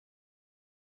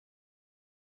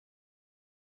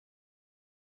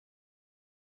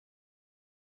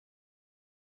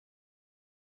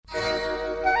हसरत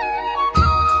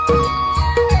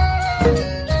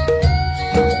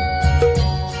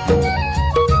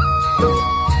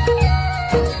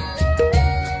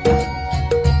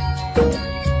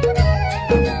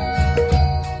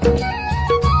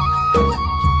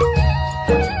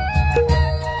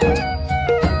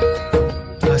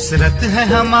है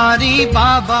हमारी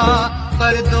बाबा,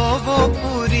 कर दो वो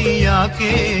पूरी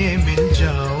आके। मिल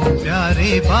जाओ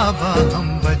प्यारे बाबा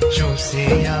हम बच्चों से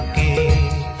आके।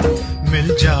 मिल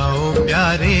जाओ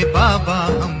प्यारे बाबा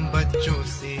हम बच्चों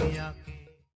से आके।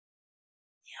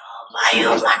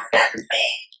 वायुमंडल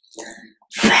में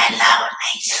फैला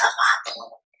नहीं समा दो,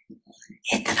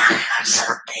 इतना कर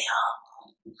सकते हो।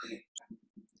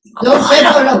 जोर से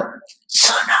बोलो,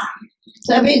 सुनो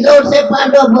सभी जोर से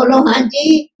पढ़ो, बोलो हाँ जी।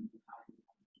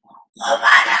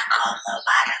 मुबारक हो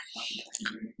मुबारक।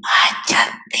 आज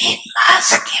 3 मास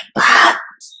के बाद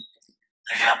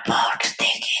रिपोर्ट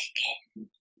देखेंगे।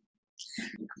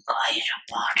 कोई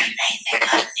रिपोर्ट नहीं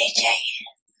निकलनी चाहिए।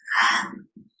 हाँ?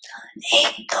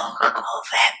 1-2 को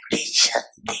वैब्रेशन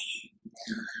दी,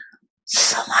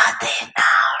 समा देना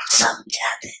और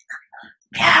समझा देना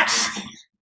प्यार से,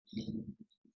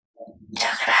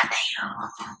 झगड़ा नहीं हो।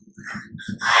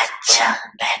 अच्छा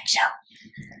बैठ जाओ।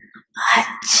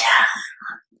 अच्छा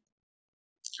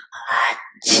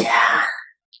अच्छा,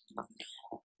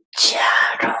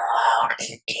 चारों ओर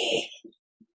की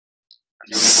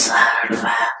सर्व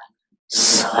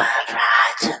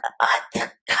स्वराज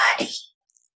अधिकारी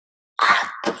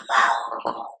आत्माओं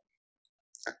को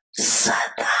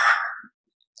सदा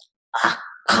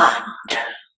अखंड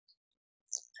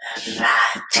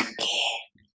राज के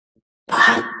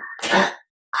भद्र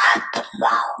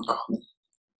आत्माओं को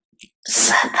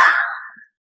सदा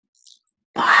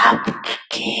पाप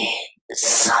के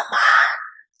समान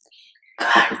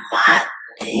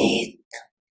कर्मातीत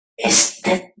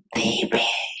स्थिति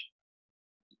में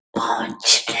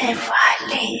पहुंचने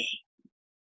वाले,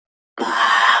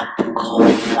 पाप को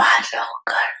फॉलो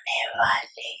करने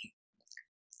वाले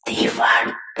दीवार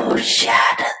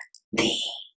पुरुषार्थी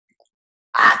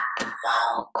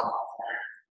आत्माओं को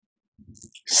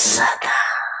सदा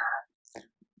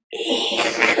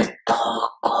एक दो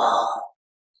को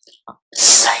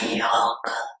सहयोग,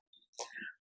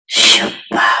 शुभ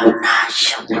भावना,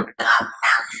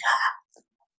 शुभकामना का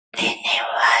देने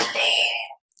वाले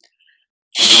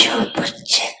शुभ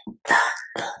चिंतक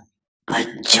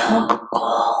बच्चों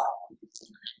को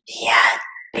याद,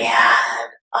 प्यार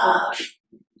और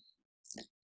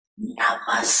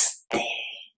नमस्ते।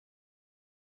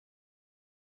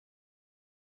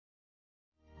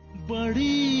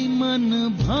 बड़ी मन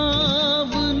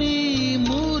भावनी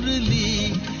मुरली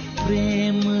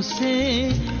प्रेम से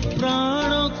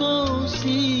प्राणों को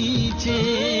सींचे,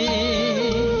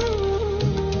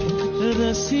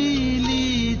 रसीली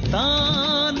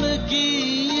तान की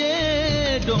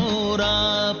ये डोर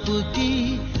आपकी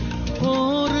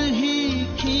ओर ही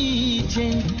खींचे,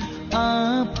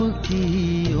 आपकी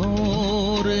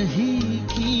ओर ही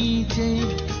खींचे।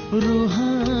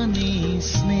 रूहानी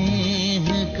स्नेह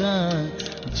का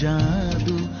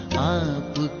जादू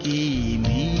आपकी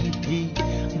मीठी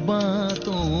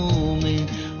बातों में,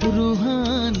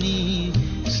 रूहानी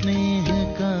स्नेह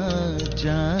का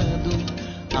जादू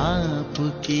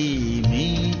आपकी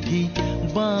मीठी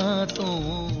बातों में।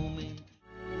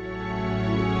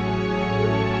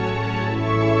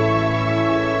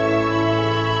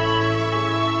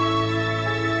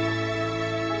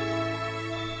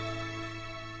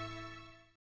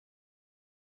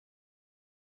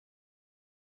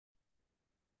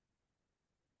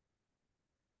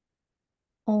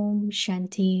 Om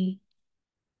Shanti.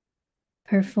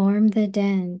 Perform the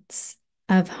dance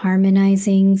of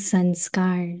harmonizing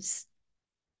sanskars,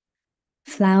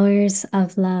 flowers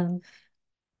of love.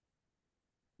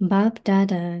 Bap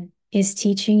Dada is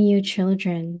teaching you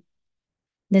children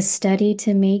the study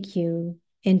to make you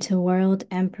into world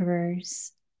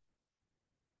emperors.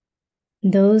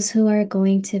 Those who are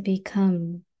going to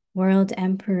become world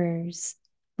emperors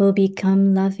will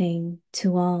become loving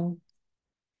to all.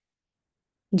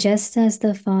 Just as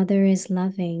the Father is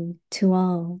loving to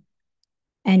all,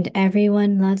 and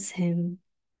everyone loves him,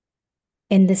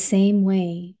 in the same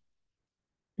way,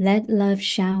 let love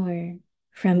shower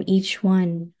from each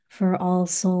one for all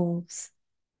souls.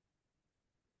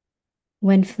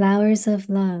 When flowers of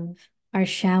love are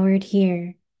showered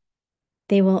here,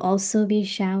 they will also be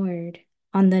showered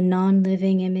on the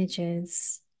non-living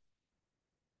images.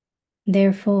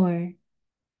 Therefore,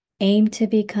 aim to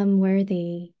become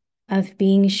worthy of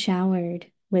being showered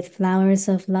with flowers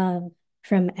of love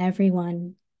from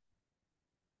everyone.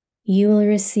 You will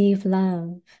receive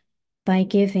love by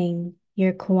giving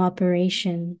your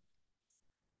cooperation.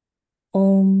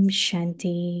 Om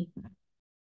Shanti.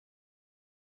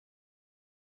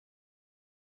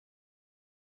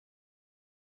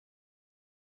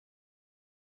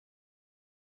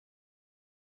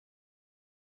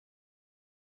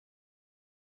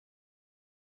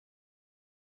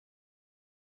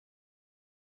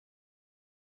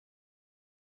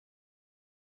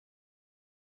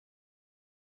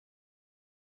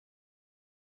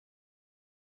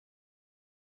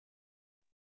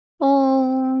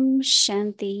 Om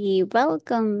Shanti.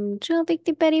 Welcome to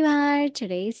Bhakti Parivar.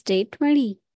 Today's day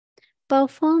 20.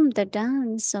 Perform the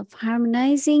dance of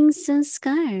harmonizing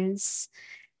sanskars.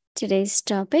 Today's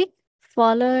topic,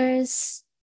 flowers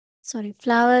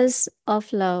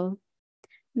of love.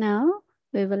 Now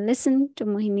we will listen to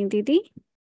Mohini Didi.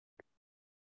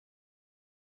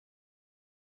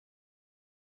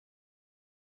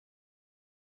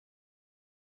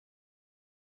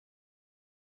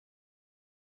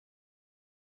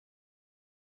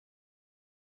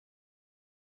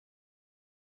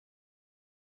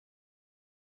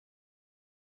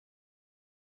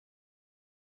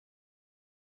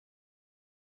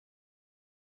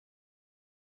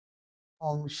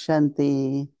 Om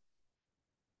Shanti.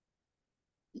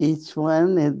 Each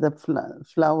one is the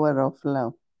flower of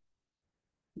love.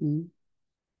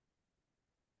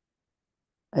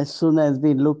 As soon as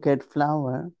we look at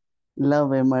flower,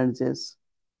 love emerges.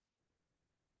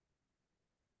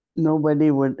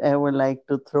 Nobody would ever like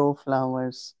to throw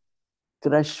flowers,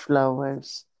 crush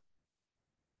flowers,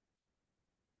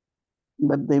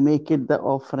 but they make it the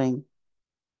offering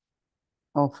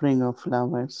of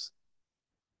flowers.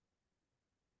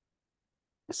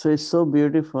 So it's so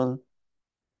beautiful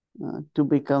to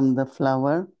become the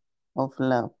flower of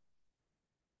love.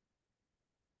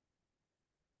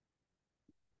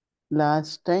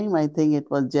 Last time, I think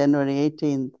it was January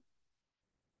 18th,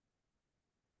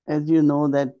 as you know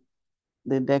that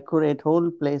they decorate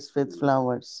whole place with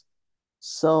flowers.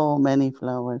 So many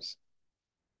flowers.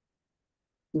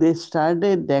 They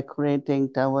started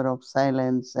decorating Tower of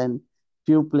Silence and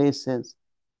few places.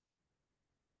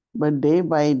 But day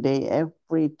by day,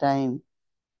 every time,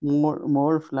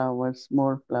 more flowers,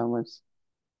 more flowers.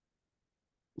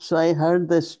 So I heard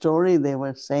the story they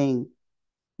were saying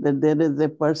that there is a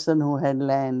person who had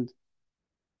land.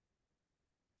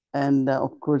 And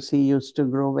of course, he used to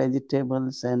grow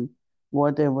vegetables and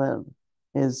whatever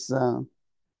his,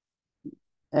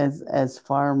 as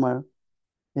farmer,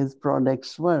 his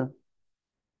products were.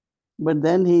 But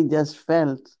then he just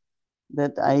felt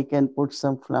that I can put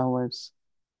some flowers.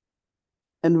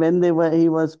 And when he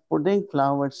was putting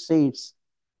flower seeds,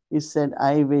 he said,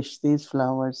 I wish these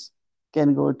flowers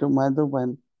can go to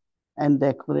Madhuban and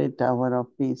decorate Tower of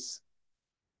Peace.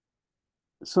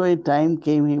 So a time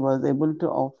came he was able to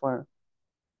offer.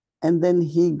 And then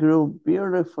he grew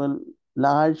beautiful,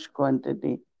 large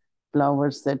quantity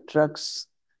flowers that trucks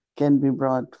can be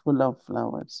brought full of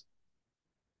flowers.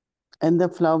 And the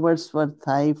flowers were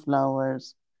Thai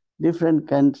flowers, different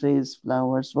countries'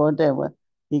 flowers, whatever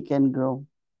he can grow.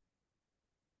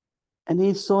 And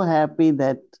he's so happy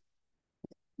that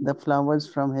the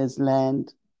flowers from his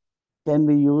land can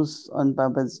be used on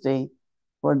Baba's Day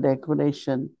for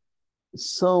decoration.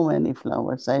 So many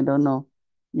flowers. I don't know.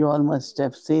 You all must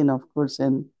have seen, of course,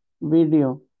 in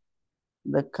video,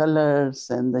 the colors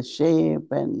and the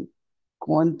shape and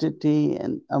quantity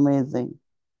and amazing.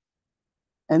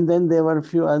 And then there were a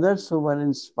few others who were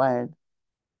inspired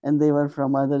and they were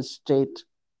from other state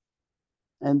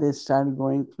and they started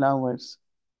growing flowers.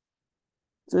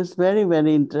 So it's very,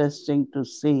 very interesting to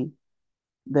see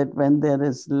that when there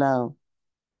is love,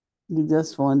 you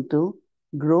just want to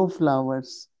grow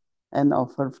flowers and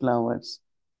offer flowers.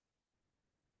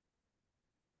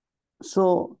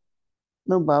 So,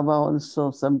 no, Baba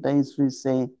also sometimes we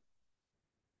say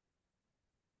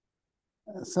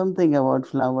something about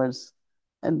flowers,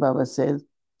 and Baba says,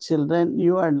 children,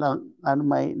 you are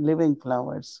my living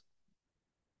flowers.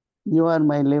 You are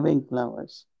my living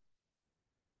flowers.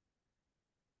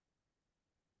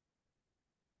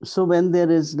 So when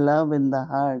there is love in the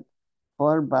heart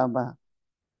for Baba,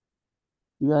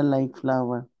 you are like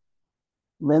flower.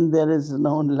 When there is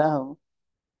no love,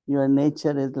 your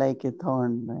nature is like a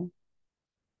thorn, right?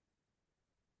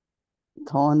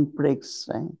 Thorn pricks,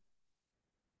 right?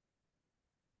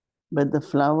 But the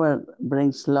flower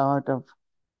brings lot of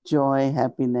joy,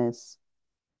 happiness.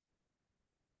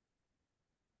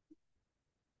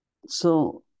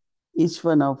 So each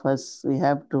one of us, we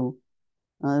have to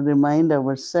remind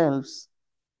ourselves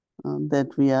that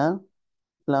we are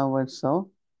flowers of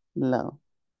love.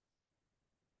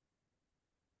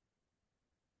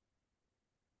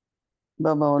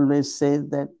 Baba always says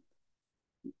that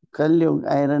Kalyug,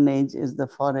 Iron Age, is the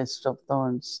forest of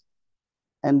thorns,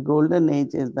 and Golden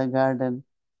Age is the garden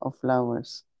of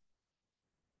flowers.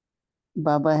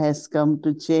 Baba has come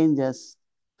to change us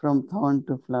from thorn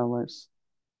to flowers.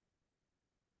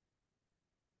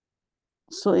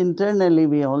 So internally,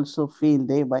 we also feel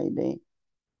day by day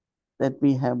that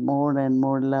we have more and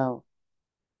more love.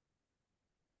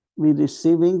 We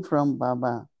receiving from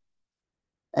Baba,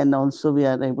 and also we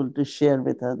are able to share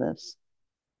with others.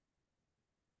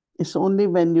 It's only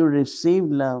when you receive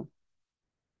love,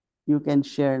 you can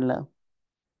share love.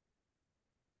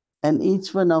 And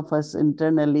each one of us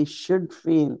internally should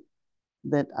feel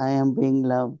that I am being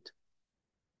loved.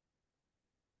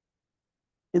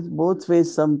 It's both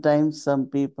ways. Sometimes some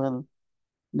people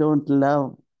don't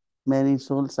love. Many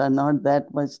souls are not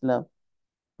that much love.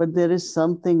 But there is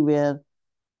something where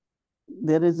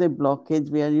there is a blockage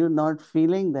where you're not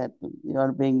feeling that you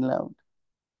are being loved.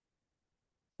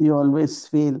 You always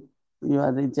feel you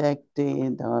are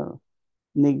rejected or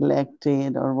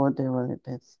neglected or whatever it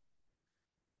is.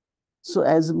 So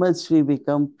as much we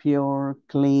become pure,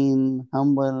 clean,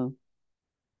 humble,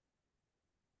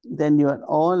 then you are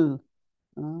all,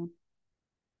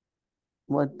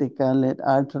 what they call it,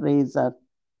 arteries are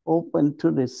open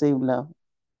to receive love.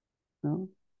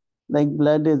 Like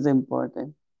blood is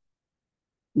important.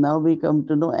 Now we come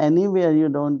to know anywhere you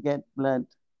don't get blood,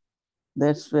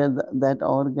 that's where that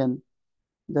organ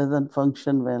doesn't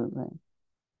function well, right?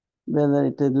 Whether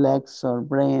it is legs or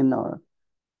brain or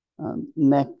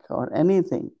neck or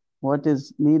anything, what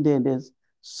is needed is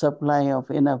supply of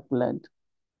enough blood.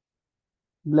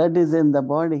 Blood is in the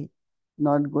body,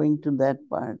 not going to that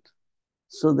part.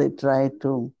 So they try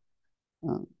to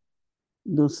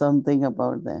do something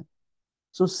about that.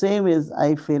 So same is,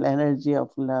 I feel energy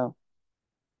of love.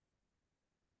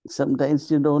 Sometimes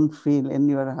you don't feel in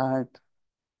your heart.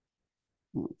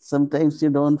 Sometimes you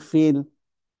don't feel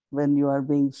when you are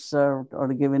being served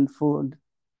or given food.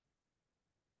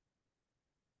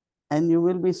 And you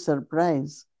will be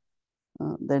surprised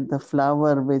that the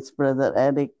flower which Brother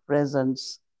Eric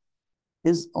presents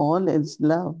is all its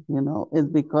love, it's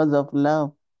because of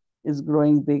love, is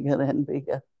growing bigger and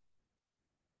bigger.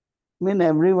 I mean,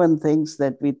 everyone thinks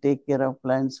that we take care of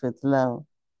plants with love,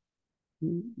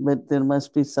 but there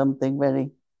must be something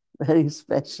very, very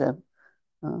special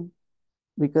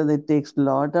because it takes a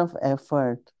lot of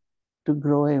effort to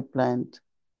grow a plant.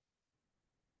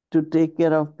 To take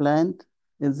care of plant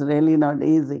is really not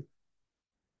easy.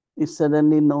 You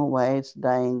suddenly know why it's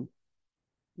dying.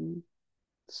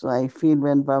 So I feel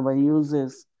when Baba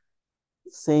uses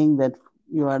saying that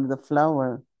you are the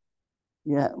flower,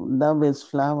 yeah, love is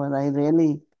flower, I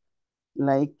really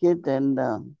like it.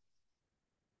 And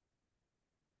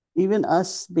even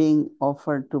us being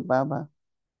offered to Baba.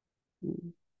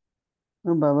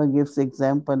 Baba gives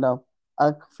example of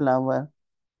ak flower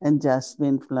and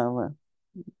jasmine flower.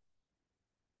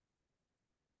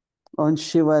 On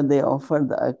Shiva, they offer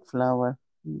the ak flower.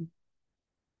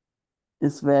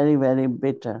 It's very, very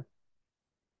bitter.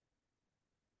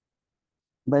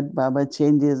 But Baba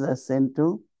changes us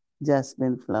into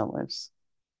jasmine flowers.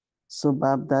 So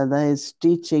Bab Dada is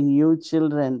teaching you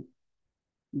children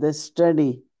the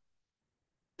study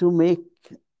to make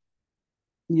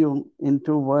you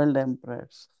into world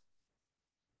emperors.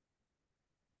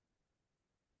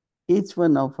 Each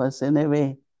one of us, in a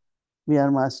way, we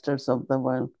are masters of the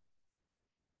world.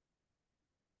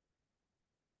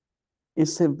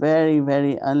 It's a very,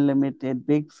 very unlimited,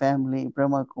 big family,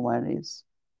 Brahma Kumaris,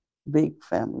 big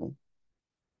family.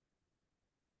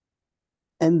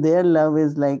 And their love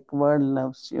is like world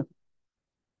loves you.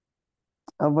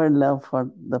 Our love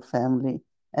for the family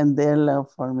and their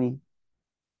love for me.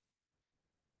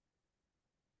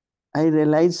 I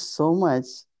realize so much,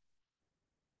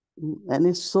 and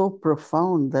it's so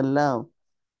profound, the love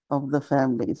of the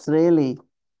family. It's really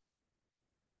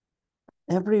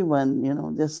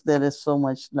everyone, just there is so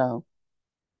much love.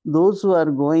 Those who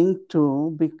are going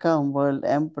to become world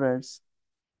emperors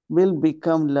will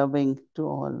become loving to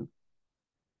all.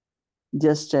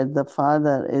 Just as the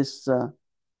Father is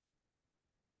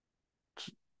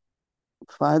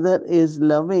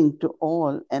loving to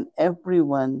all and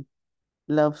everyone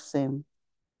loves him.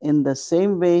 In the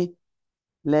same way,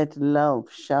 let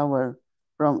love shower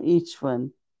from each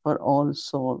one for all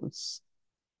souls.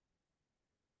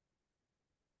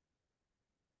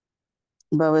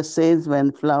 Baba says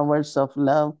when flowers of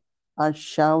love are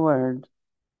showered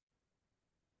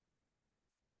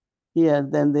here,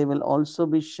 then they will also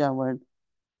be showered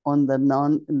on the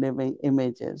non-living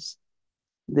images.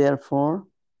 Therefore,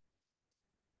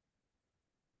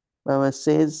 Baba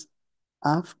says,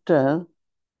 after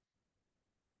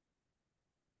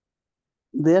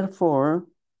Therefore,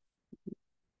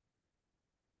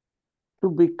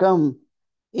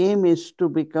 aim is to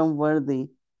become worthy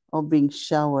of being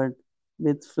showered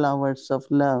with flowers of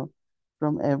love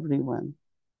from everyone.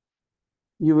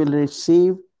 You will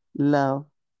receive love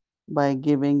by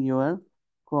giving your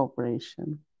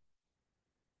cooperation.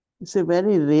 It's a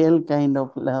very real kind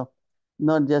of love,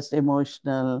 not just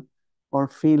emotional or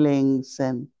feelings,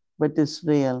 but it's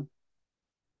real.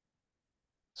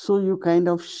 So you kind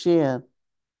of share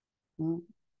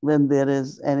when there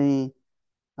is any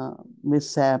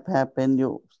mishap happen,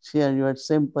 you share your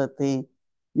sympathy,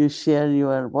 you share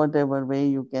your whatever way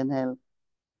you can help.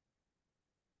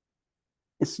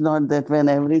 It's not that when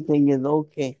everything is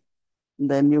okay,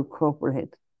 then you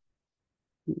cooperate.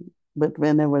 But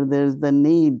whenever there's the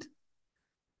need,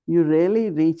 you really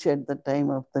reach at the time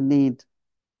of the need.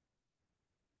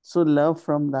 So love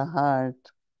from the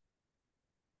heart.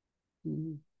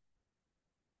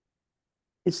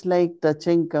 It's like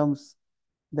touching comes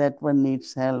that one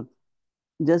needs help.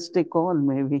 Just a call,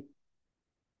 maybe.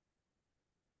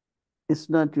 It's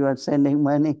not you are sending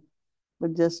money,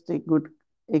 but just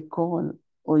a call,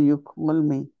 or you call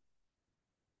me.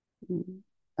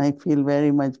 I feel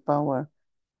very much power.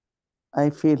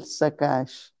 I feel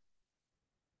sakash.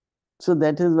 So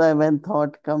that is why when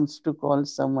thought comes to call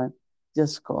someone,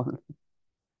 just call.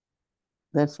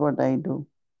 That's what I do.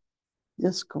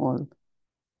 Just call.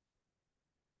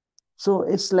 So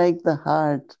it's like the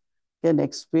heart can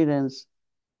experience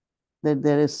that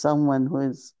there is someone who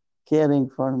is caring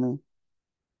for me.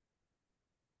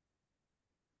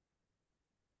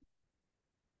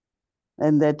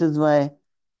 And that is why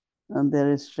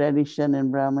there is tradition in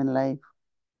Brahmin life.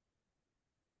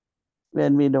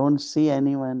 When we don't see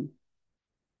anyone,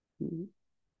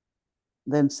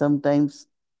 then sometimes,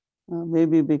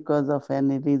 maybe because of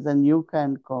any reason, you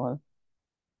can't call.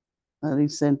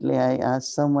 Recently, I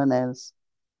asked someone else,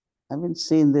 I haven't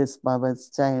seen this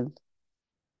Baba's child.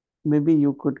 Maybe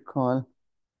you could call.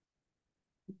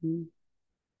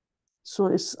 So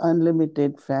it's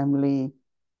unlimited family,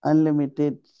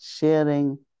 unlimited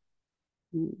sharing,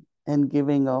 and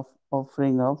giving of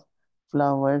offering of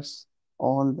flowers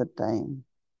all the time.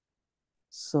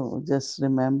 So just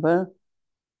remember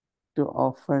to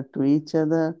offer to each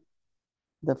other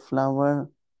the flower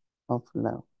of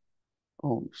love.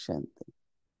 Om Shanti.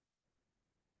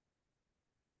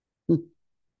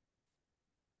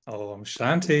 Om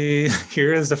Shanti.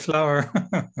 Here is the flower.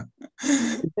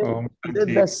 Om Is it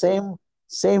Shanti. the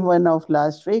same one of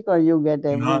last week, or you get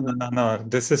every No, week? no, no, no.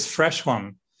 This is fresh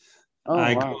one. Oh,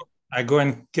 I wow. go, I go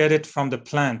and get it from the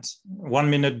plant 1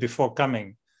 minute before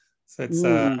coming. So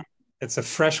it's a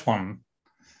fresh one.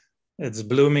 It's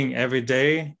blooming every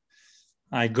day.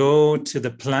 I go to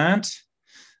the plant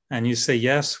and you say,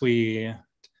 yes, we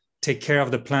take care of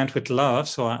the plant with love.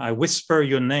 So I whisper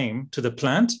your name to the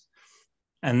plant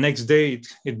and next day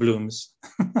it blooms.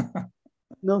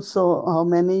 No, so how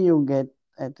many you get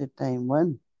at a time?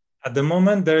 One? At the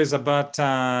moment, there is about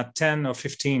 10 or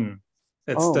 15.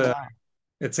 Wow.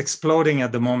 It's exploding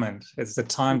at the moment. It's the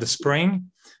time, the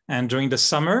spring, and during the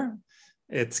summer,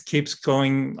 it keeps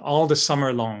going all the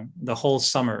summer long, the whole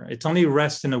summer. It only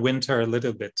rests in the winter a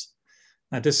little bit.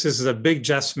 This is a big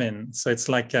jasmine, so it's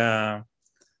like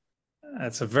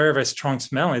it's a very, very strong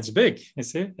smell. It's big, you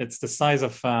see? It's the size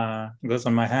of, it goes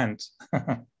on my hand.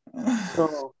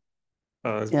 So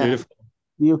it's beautiful.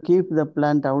 You keep the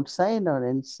plant outside or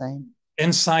inside?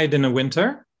 Inside in the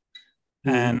winter,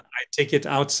 and I take it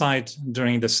outside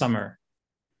during the summer.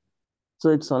 So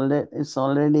it's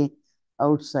already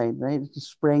outside, right? It's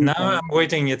spring. Now I'm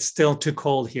waiting. It's still too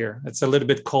cold here. It's a little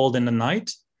bit cold in the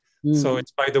night. So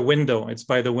it's by the window. It's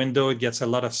by the window. It gets a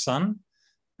lot of sun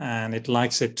and it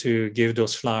likes it to give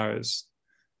those flowers.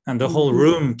 And the whole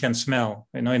room can smell,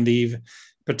 in the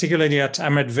particularly at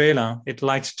Amrit Vela, it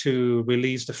likes to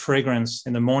release the fragrance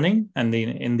in the morning and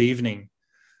in the evening.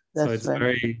 So it's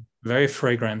very, very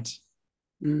fragrant.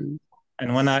 And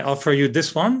when I offer you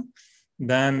this one,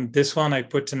 then this one I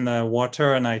put in the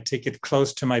water and I take it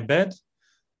close to my bed.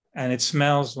 And it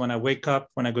smells when I wake up,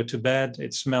 when I go to bed,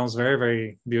 it smells very,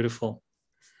 very beautiful.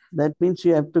 That means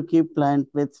you have to keep plant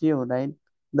with you, right?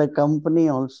 The company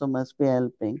also must be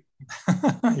helping.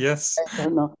 Yes. I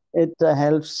don't know. It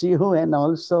helps you, and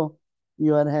also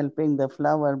you are helping the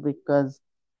flower, because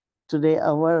today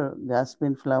our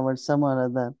jasmine flower, some or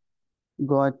other,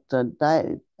 got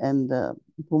died, and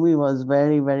Bhumi was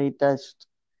very, very touched.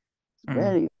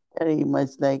 Very, very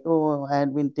much like, oh, I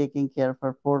had been taking care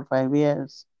for 4 or 5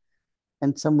 years,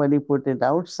 and somebody put it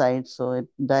outside, so it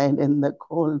died in the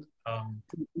cold.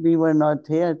 We were not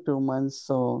here 2 months,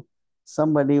 so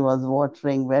somebody was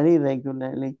watering very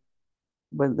regularly.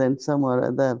 but then some or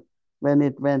other, when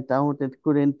it went out, it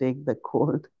couldn't take the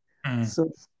cold.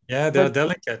 So, yeah, they're but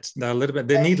delicate. They're a little bit.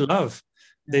 They need love.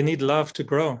 They need love to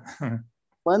grow.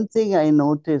 one thing I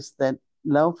noticed that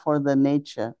love for the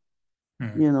nature,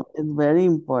 is very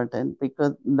important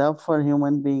because love for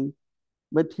human being,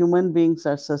 but human beings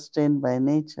are sustained by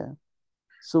nature.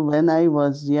 So when I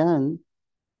was young,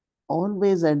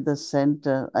 always at the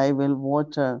center, I will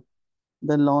water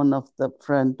the lawn of the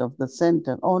front of the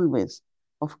center, always.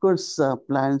 Of course,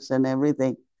 plants and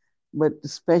everything, but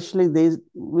especially these,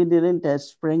 we didn't have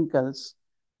sprinkles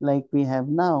like we have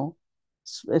now.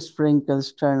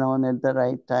 Sprinkles turn on at the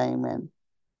right time and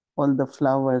all the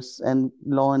flowers and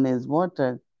lawn is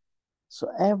watered.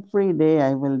 So every day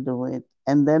I will do it.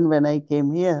 And then when I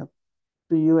came here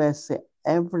to USA,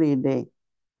 every day,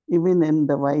 even in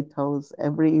the White House,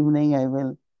 every evening I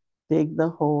will take the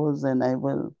hose and I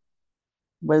will.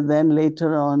 But then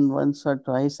later on, once or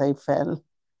twice, I fell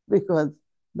because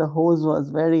the hose was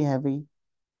very heavy.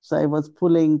 So I was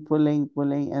pulling,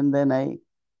 and then I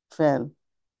fell.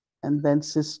 And then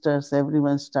sisters,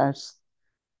 everyone starts,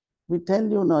 we tell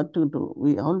you not to do.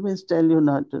 We always tell you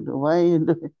not to do. Why you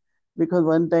do it? Because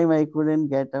one time I couldn't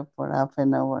get up for half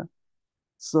an hour.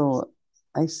 So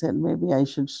I said, maybe I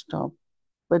should stop.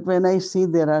 But when I see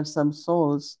there are some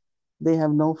souls, they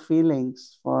have no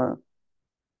feelings for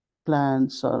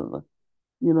plants or,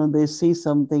 they see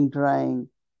something drying,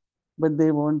 but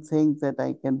they won't think that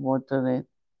I can water it.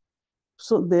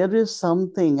 So there is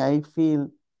something I feel,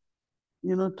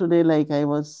 today, like I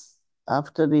was,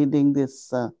 after reading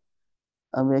this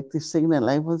Vyakti Signal,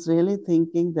 I was really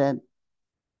thinking that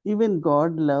even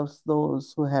God loves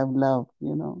those who have love.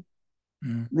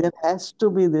 There has to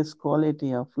be this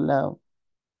quality of love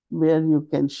where you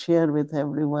can share with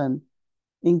everyone,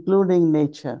 including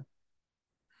nature.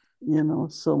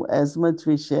 So as much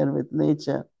we share with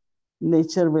nature,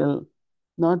 nature will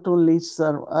not only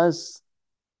serve us,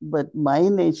 but my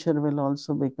nature will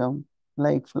also become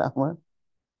like flower,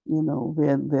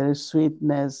 where there is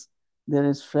sweetness, there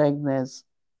is fragrance,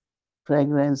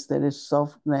 there is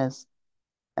softness,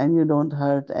 and you don't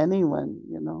hurt anyone,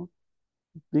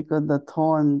 because the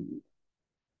thorn,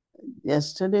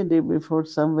 yesterday, day before,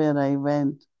 somewhere I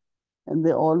went and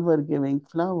they all were giving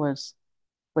flowers,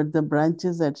 but the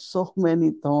branches had so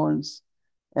many thorns,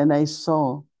 and I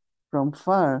saw from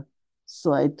far.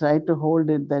 So I tried to hold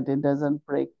it that it doesn't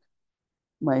break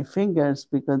my fingers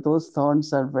because those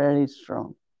thorns are very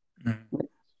strong, very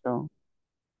strong.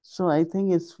 So I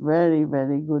think it's very,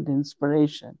 very good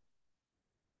inspiration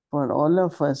for all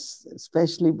of us,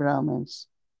 especially Brahmins,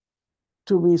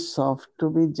 to be soft, to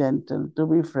be gentle, to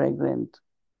be fragrant,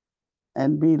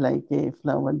 and be like a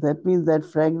flower. That means that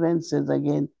fragrance is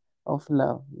again of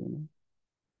love.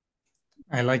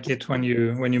 I like it when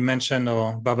you mention,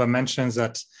 or Baba mentions,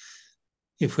 that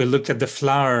if we look at the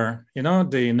flower, in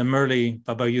the Murli,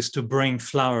 Baba used to bring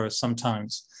flowers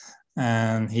sometimes.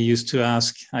 And he used to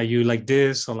ask, are you like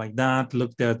this or like that?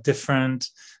 Look, they're different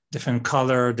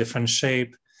color, different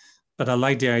shape. But I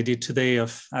like the idea today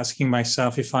of asking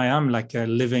myself if I am like a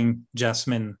living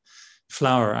jasmine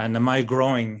flower, and am I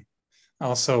growing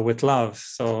also with love?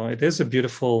 So it is a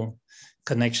beautiful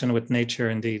connection with nature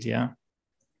indeed, yeah.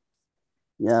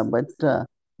 Yeah, but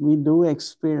we do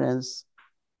experience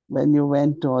when you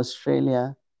went to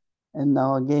Australia and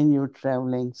now again you're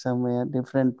traveling somewhere,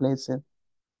 different places.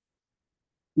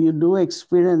 You do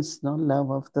experience no love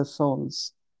of the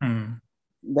souls.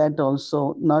 That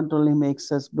also not only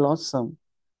makes us blossom,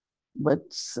 but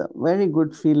very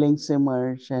good feelings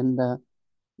emerge. And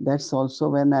that's also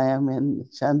when I am in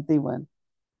Shantivan.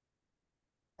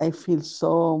 I feel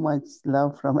so much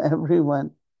love from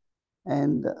everyone.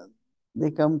 And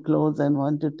they come close and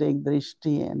want to take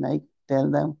drishti, and I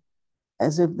tell them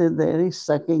as if they're really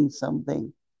sucking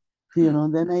something.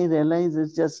 Then I realize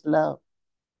it's just love.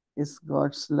 It's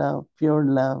God's love, pure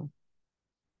love.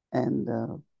 And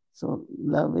so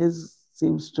love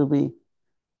seems to be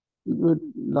good,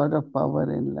 lot of power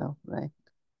in love, right?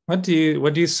 What do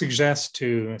you suggest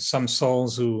to some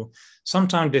souls who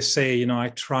sometimes they say, I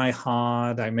try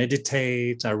hard, I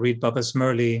meditate, I read Baba's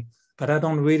Murli, but I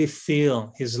don't really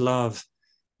feel his love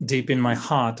deep in my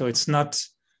heart, or it's not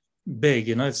big,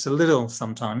 it's a little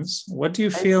sometimes. What do you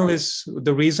feel is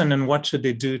the reason, and what should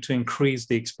they do to increase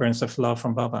the experience of love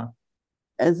from Baba?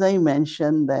 As I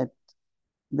mentioned that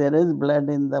there is blood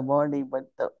in the body,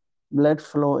 but the blood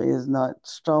flow is not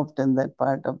stopped in that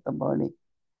part of the body.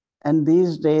 And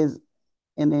these days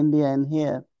in India and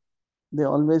here, they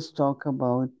always talk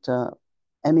about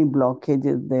any blockage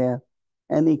is there,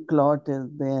 any clot is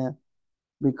there,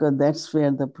 because that's where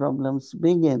the problems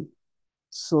begin.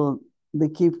 So they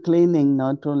keep cleaning,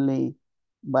 not only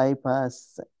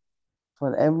bypass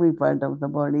for every part of the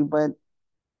body, but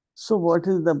so what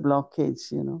is the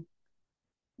blockage,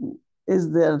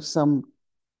 Is there some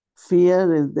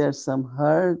fear? Is there some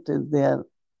hurt? Is there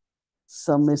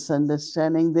some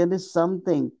misunderstanding? There is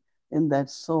something in that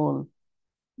soul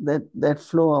that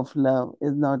flow of love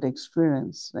is not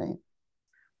experienced, right?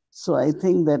 So I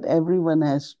think that everyone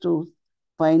has to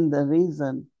find the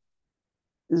reason.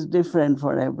 Is different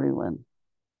for everyone.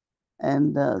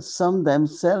 And some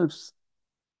themselves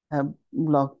have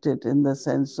blocked it in the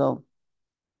sense of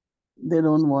they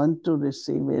don't want to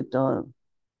receive it, or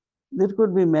there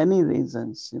could be many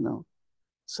reasons,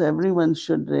 So everyone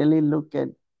should really look at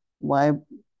why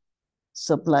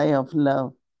supply of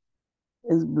love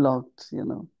is blocked,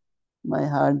 My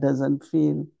heart doesn't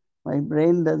feel, my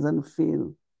brain doesn't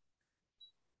feel.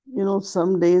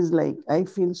 Some days like I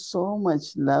feel so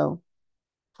much love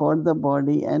for the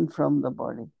body and from the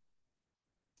body.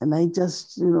 And I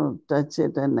just, touch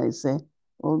it and I say,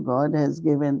 oh, God has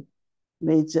given,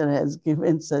 nature has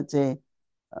given such a,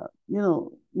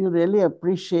 you really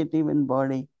appreciate even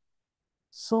body.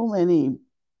 So many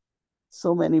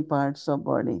parts of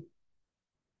body.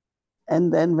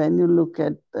 And then when you look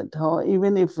at that, how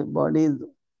even if the body is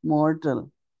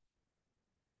mortal,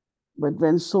 but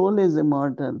when soul is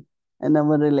immortal and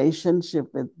our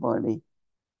relationship with body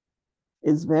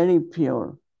is very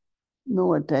pure,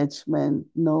 no attachment,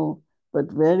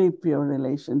 but very pure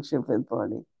relationship with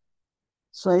body.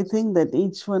 So I think that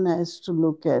each one has to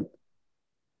look at,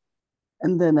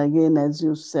 and then again, as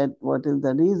you said, what is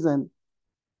the reason?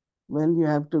 Well, you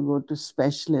have to go to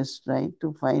specialists, right,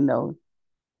 to find out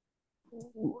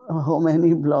how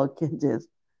many blockages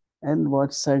and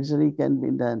what surgery can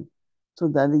be done. So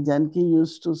Dadi Janki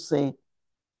used to say,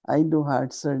 I do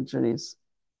heart surgeries.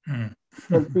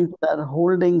 But people are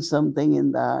holding something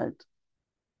in the heart.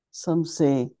 Some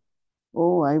say,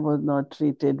 oh, I was not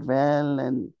treated well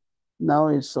and now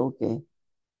it's okay.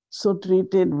 So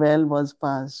treated well was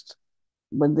past,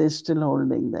 but they're still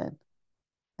holding that.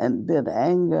 And their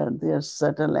anger, their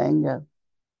subtle anger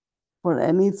for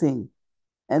anything,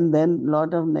 and then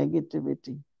lot of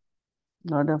negativity,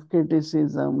 lot of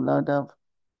criticism,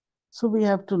 so we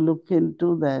have to look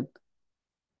into that,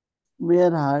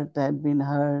 where heart had been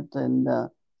hurt and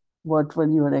what were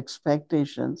your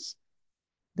expectations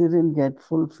didn't get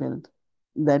fulfilled.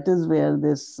 That is where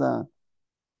this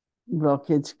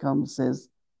blockage comes, is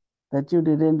that you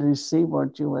didn't receive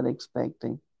what you were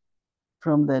expecting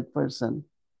from that person.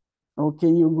 Okay,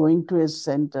 you're going to a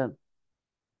center.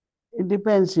 It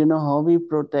depends, how we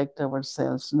protect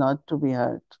ourselves not to be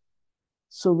hurt.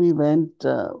 So we went,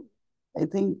 I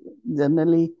think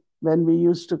generally when we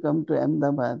used to come to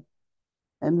Ahmedabad,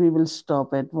 and we will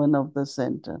stop at one of the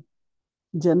center.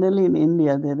 Generally in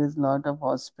India, there is a lot of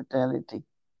hospitality.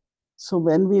 So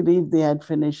when we reached, they had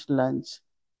finished lunch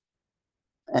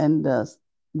and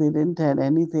they didn't have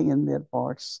anything in their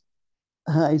pots.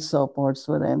 I saw pots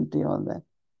were empty, all that.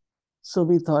 So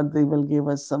we thought they will give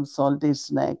us some salty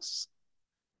snacks,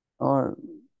 or,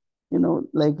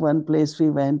 like one place we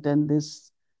went and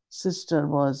this sister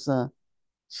was,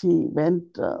 she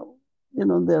went,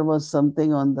 there was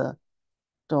something on the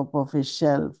top of a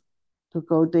shelf, took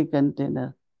out a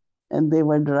container, and they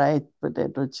were dried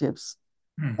potato chips.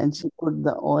 And she put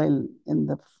the oil in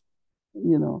the,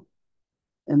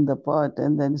 in the pot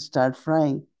and then start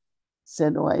frying.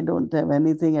 Said, oh, I don't have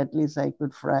anything, at least I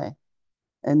could fry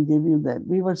and give you that.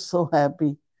 We were so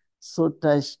happy, so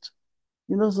touched.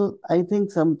 So I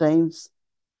think sometimes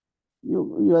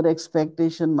your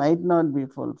expectation might not be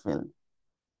fulfilled,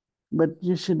 but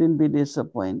you shouldn't be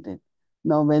disappointed.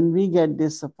 Now, when we get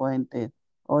disappointed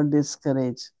or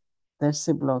discouraged, that's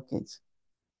a blockage.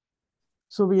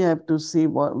 So we have to see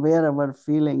where our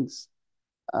feelings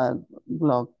are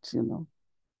blocked,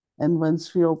 And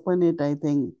once we open it, I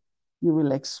think you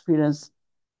will experience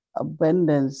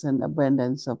abundance and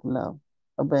abundance of love.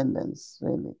 Abundance,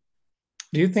 really.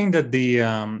 Do you think that the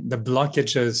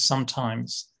blockages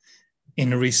sometimes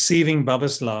in receiving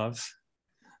Baba's love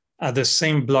are the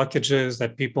same blockages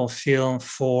that people feel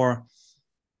for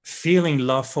feeling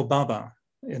love for Baba?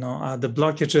 Are the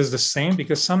blockages the same?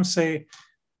 Because some say,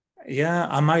 yeah,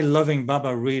 am I loving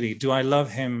Baba really? Do I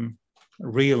love him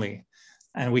really?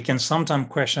 And we can sometimes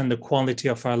question the quality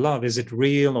of our love. Is it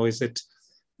real, or is it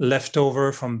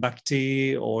leftover from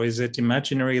bhakti, or is it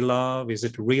imaginary love? Is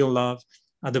it real love?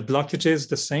 Are the blockages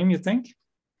the same, you think?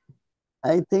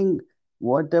 I think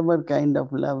whatever kind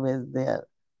of love is there,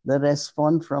 the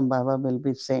response from Baba will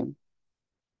be same.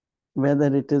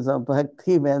 Whether it is a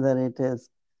bhakti, whether it is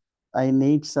I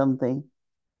need something.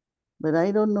 But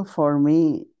I don't know, for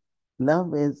me,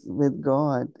 love is with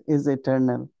God is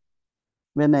eternal.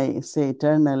 When I say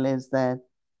eternal, is that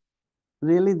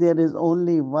really there is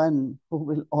only one who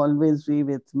will always be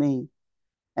with me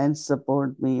and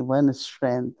support me, one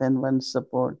strength and one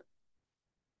support.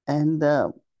 And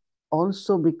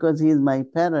also because he is my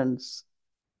parents,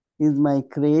 he is my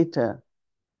creator,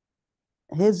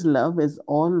 his love is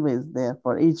always there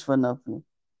for each one of you,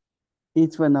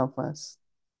 each one of us.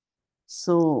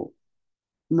 So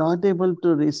not able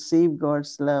to receive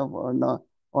God's love or not,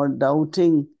 or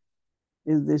doubting,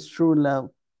 is this true love?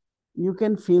 You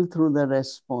can feel through the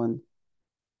response.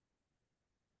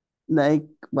 Like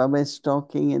Baba is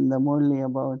talking in the Murli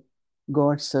about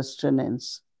God's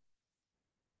sustenance,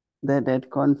 that at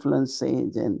confluence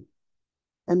age, and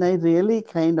I really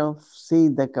kind of see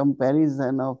the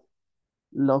comparison of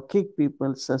Lokik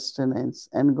people's sustenance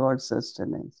and God's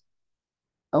sustenance.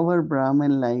 Our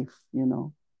Brahmin life,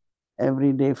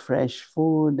 every day fresh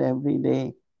food, every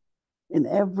day, in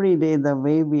every day the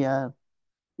way we are,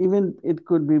 even it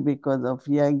could be because of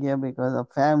yagya, because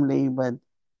of family, but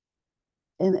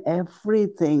in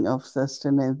everything of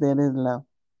sustenance there is love.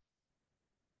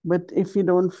 But if you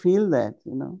don't feel that,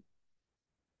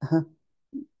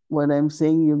 what I'm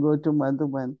saying, you go to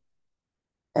Madhuban,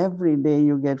 every day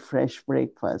you get fresh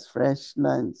breakfast, fresh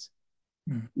lunch.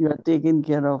 You are taken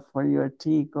care of for your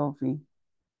tea, coffee,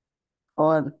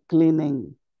 or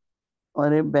cleaning,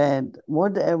 or a bed,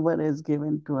 whatever is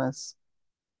given to us.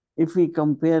 If we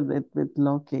compare it with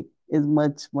Lokik, is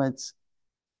much, much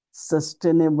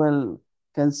sustainable,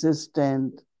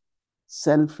 consistent,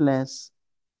 selfless.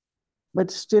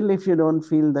 But still, if you don't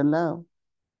feel the love,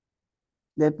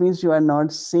 that means you are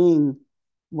not seeing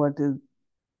what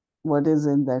is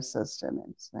in that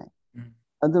sustenance, right?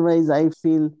 Otherwise, I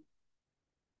feel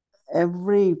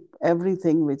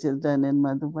everything which is done in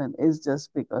Madhuban is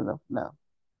just because of love.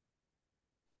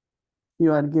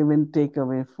 You are given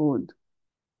takeaway food.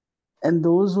 And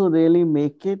those who really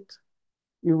make it,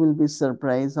 you will be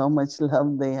surprised how much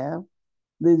love they have.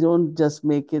 They don't just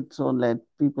make it so let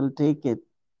people take it.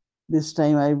 This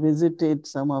time I visited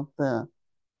some of the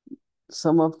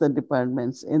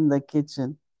departments in the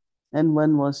kitchen, and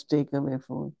one was takeaway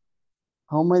food.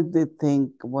 How much they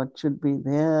think, what should be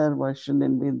there, what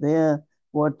shouldn't be there,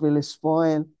 what will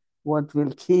spoil, what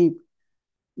will keep.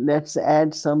 Let's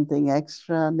add something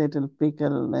extra, little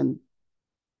pickle. And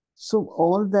so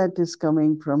all that is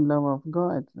coming from love of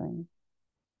God, right?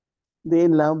 They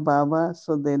love Baba,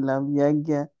 so they love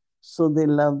Yajna, so they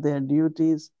love their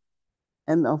duties.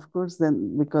 And of course,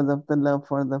 then because of the love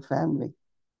for the family,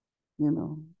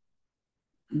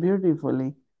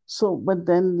 beautifully. So, but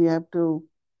then you have to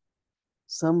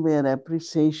somewhere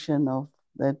appreciation of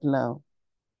that love.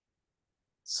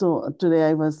 So today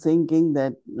I was thinking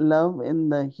that love in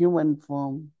the human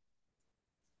form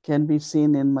can be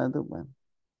seen in Madhuban.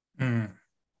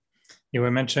 You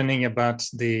were mentioning about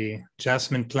the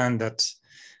jasmine plant that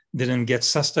didn't get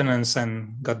sustenance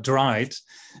and got dried.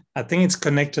 I think it's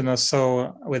connected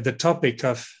also with the topic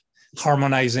of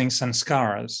harmonizing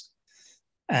sanskars.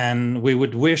 And we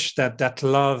would wish that that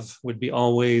love would be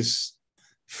always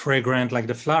fragrant, like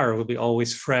the flower would be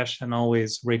always fresh and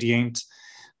always radiant.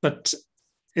 But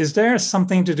is there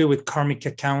something to do with karmic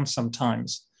accounts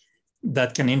sometimes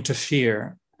that can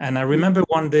interfere? And I remember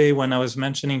one day when I was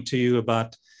mentioning to you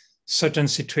about certain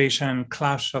situation,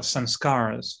 clash of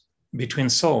sanskars between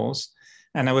souls.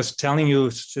 And I was telling you,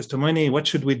 Sister Mohini, what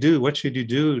should we do? What should you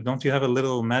do? Don't you have a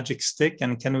little magic stick?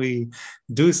 And can we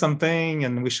do something?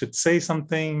 And we should say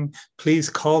something. Please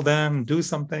call them, do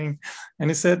something. And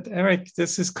he said, Eric,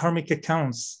 this is karmic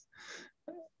accounts.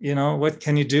 What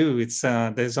can you do? It's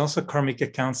there's also karmic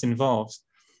accounts involved.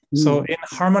 So in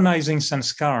harmonizing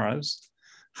sanskars,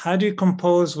 how do you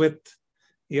compose with,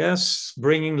 yes,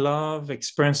 bringing love,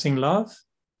 experiencing love,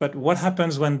 but what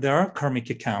happens when there are karmic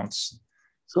accounts?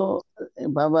 So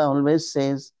Baba always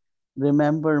says,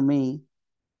 remember me,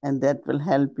 and that will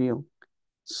help you.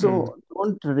 So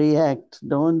don't react,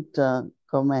 don't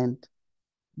comment.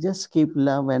 Just keep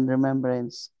love and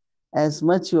remembrance. As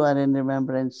much you are in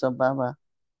remembrance of Baba,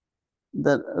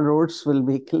 the roads will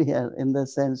be clear in the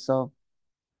sense of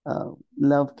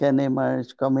love can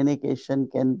emerge, communication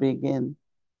can begin.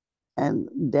 And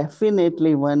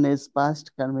definitely one is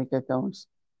past karmic accounts.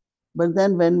 But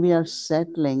then when we are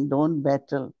settling, don't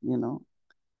battle,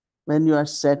 When you are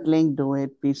settling, do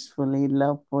it peacefully,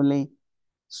 lovefully,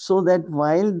 so that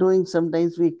while doing,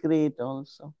 sometimes we create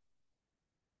also.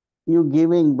 You're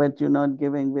giving, but you're not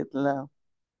giving with love.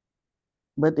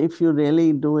 But if you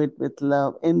really do it with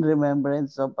love, in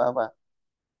remembrance of Baba,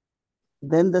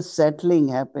 then the settling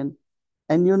happens.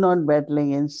 and you're not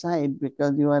battling inside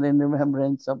because you are in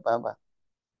remembrance of Baba.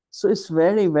 So it's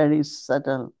very, very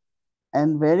subtle,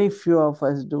 and very few of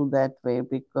us do that way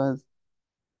because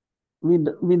we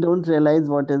don't realize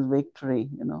what is victory.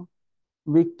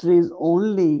 Victory is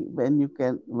only when you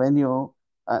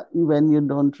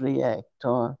don't react,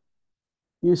 or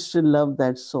you still love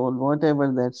that soul,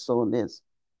 whatever that soul is.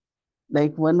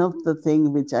 Like one of the things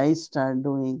which I start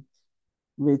doing,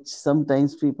 which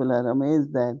sometimes people are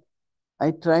amazed that I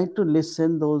try to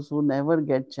listen those who never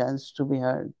get chance to be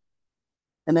heard.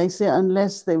 And I say,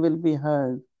 unless they will be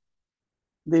heard,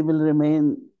 they will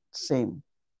remain same.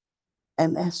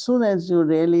 And as soon as you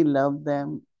really love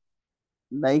them,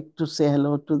 like to say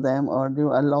hello to them, or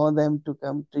you allow them to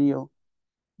come to you,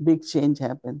 big change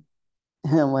happen.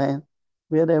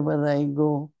 Wherever I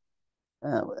go,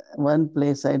 uh, one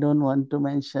place I don't want to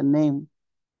mention name,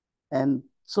 and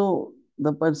so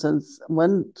the person's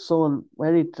one soul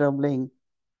very troubling.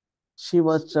 She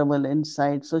was trouble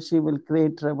inside, so she will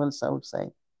create troubles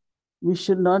outside. We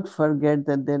should not forget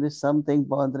that there is something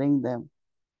bothering them.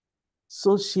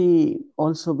 So she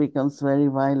also becomes very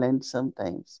violent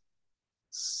sometimes.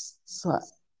 So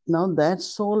now that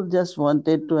soul just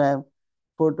wanted to have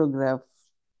photograph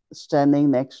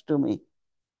standing next to me.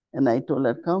 And I told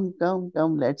her, come, come,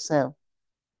 come, let's have.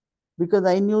 Because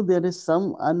I knew there is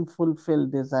some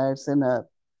unfulfilled desires in her,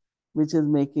 which is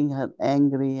making her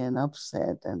angry and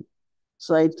upset. And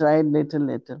so I tried little,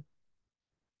 little.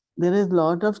 There is a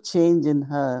lot of change in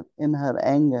her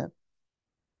anger.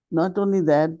 Not only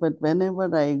that, but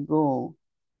whenever I go,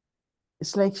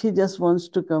 it's like she just wants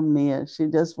to come near. She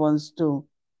just wants to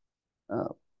uh,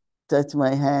 touch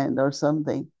my hand or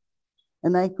something.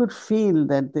 And I could feel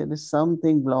that there is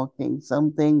something blocking,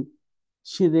 something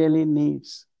she really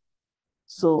needs.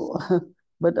 So,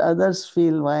 but others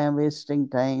feel why I'm wasting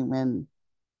time and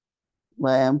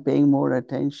why I'm paying more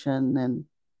attention.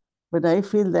 But I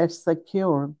feel that's the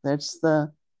cure, that's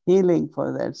the healing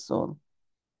for that soul.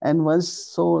 And one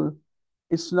soul,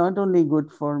 it's not only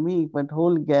good for me, but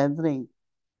whole gathering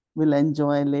will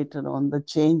enjoy later on the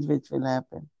change which will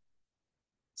happen.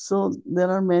 So there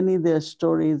are many, their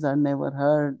stories are never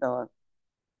heard, or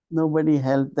nobody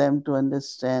helped them to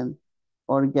understand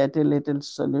or get a little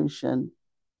solution.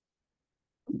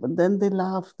 But then they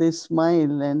laugh, they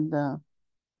smile, and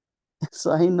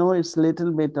so I know it's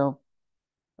little bit of,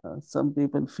 some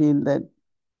people feel that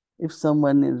if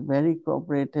someone is very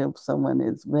cooperative, someone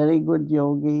is very good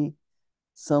yogi,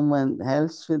 someone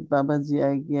helps with Babaji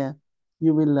Agya,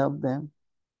 you will love them.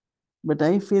 But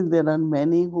I feel there are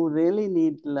many who really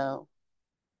need love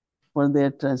for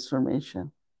their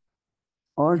transformation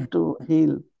or to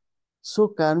heal. So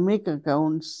karmic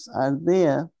accounts are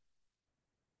there,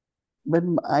 but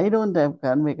I don't have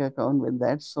karmic account with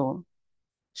that soul.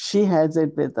 She has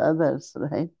it with others,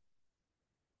 right?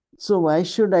 So why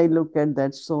should I look at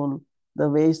that soul the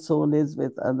way soul is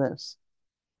with others?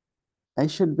 I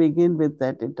should begin with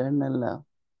that eternal love.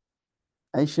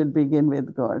 I should begin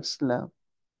with God's love.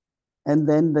 And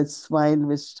then the smile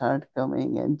will start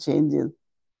coming and changes.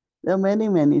 There are many,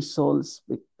 many souls,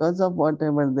 because of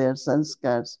whatever their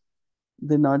sanskars,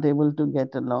 they're not able to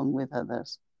get along with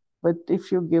others. But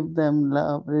if you give them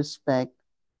love, respect,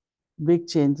 big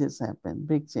changes happen,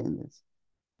 big changes.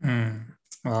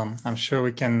 Well, I'm sure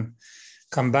we can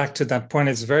come back to that point.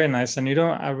 It's very nice. And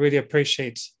I really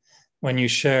appreciate when you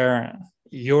share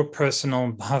your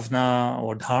personal bhavna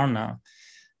or dharana.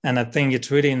 And I think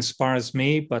it really inspires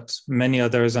me, but many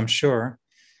others, I'm sure,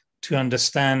 to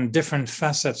understand different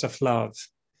facets of love.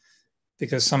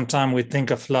 Because sometimes we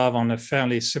think of love on a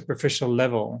fairly superficial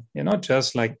level,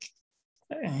 just like,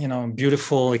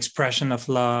 beautiful expression of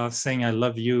love, saying I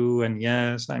love you and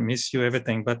yes, I miss you,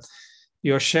 everything. But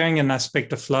you're sharing an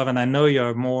aspect of love, and I know you're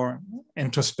a more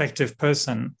introspective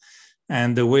person,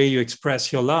 and the way you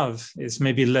express your love is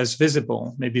maybe less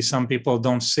visible. Maybe some people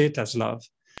don't see it as love,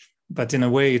 but in a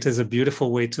way it is a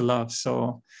beautiful way to love.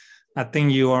 So I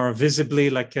think you are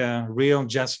visibly like a real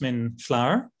jasmine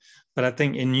flower, but I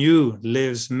think in you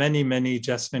lives many, many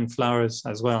jasmine flowers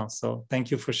as well. So thank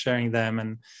you for sharing them.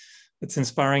 And it's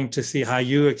inspiring to see how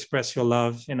you express your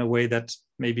love in a way that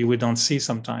maybe we don't see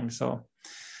sometimes. So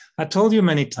I told you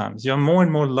many times, you're more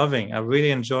and more loving. I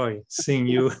really enjoy seeing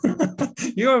you.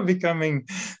 You are becoming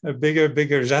a bigger,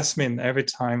 bigger jasmine every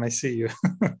time I see you.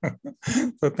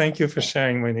 So thank you for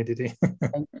sharing, Mohini Didi.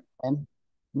 And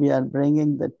we are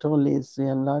bringing the tolis. We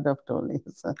have a lot of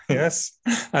tolis. Yes,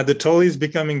 the toll is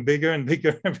becoming bigger and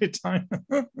bigger every time.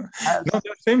 No,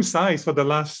 they're same size for the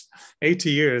last 80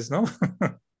 years, no?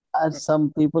 Are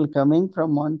some people coming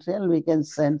from Montreal? We can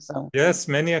send some. Yes,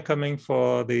 many are coming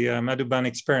for the Madhuban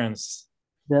experience.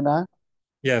 There are?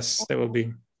 Yes, there will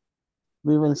be.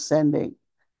 We will send a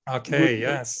Okay, good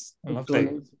yes, lovely.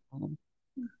 tolis.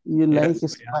 You like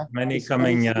Yes, we have many spicy?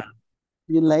 coming.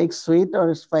 You like sweet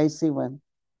or spicy one?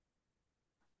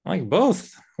 Like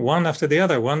both, one after the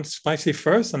other. One spicy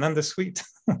first, and then the sweet.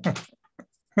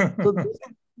 So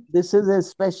this is a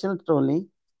special trolley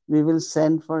we will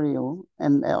send for you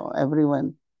and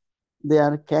everyone. There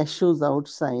are cashews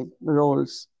outside,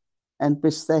 rolls, and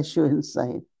pistachio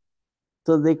inside.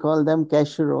 So they call them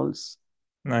cashew rolls.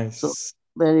 Nice. So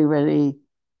very, very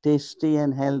tasty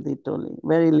and healthy toli.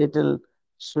 Very little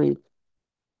sweet.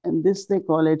 And this they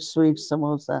call it sweet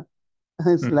samosa.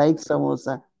 It's like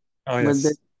samosa. Oh, But yes.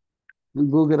 the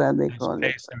gugra they There's call it.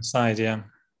 paste inside, yeah.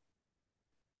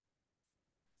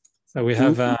 So we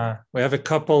have a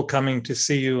couple coming to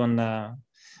see you on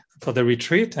for the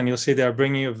retreat, and you'll see they are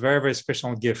bringing you a very, very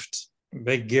special gift,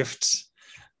 big gift.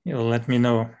 You'll let me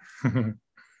know.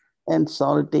 And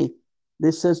salty.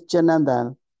 This is chana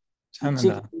dal. Chana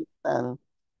dal. Chickpea dal.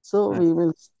 So we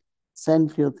will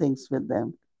send few things with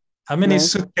them. How many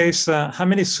suitcase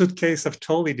of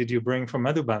toli did you bring from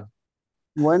Madhuban?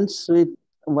 One sweet,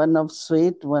 one of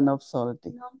sweet, one of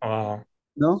salty. Wow.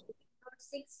 No?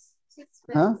 Six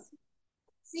Huh? bags.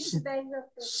 6 bags of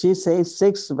toli. She says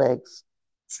 6 bags.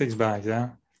 6 bags, yeah.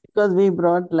 Because we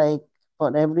brought like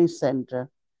for every center.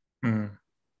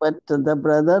 But the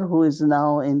brother who is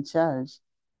now in charge,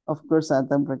 of course,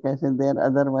 Atam Prakash, and their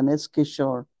other one is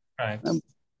Kishore. Right. A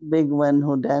big one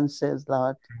who dances a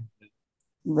lot.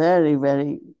 Very,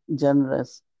 very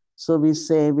generous. So we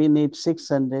say we need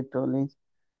 600 tolis.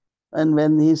 And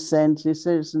when he sends, he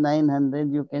says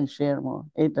 900, you can share more,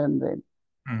 800.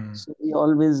 So he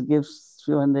always gives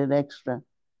few hundred extra.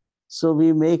 So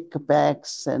we make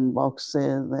packs and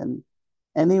boxes, and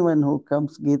anyone who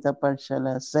comes, Gita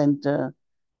Parshala Center,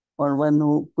 or one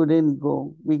who couldn't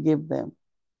go, we give them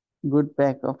good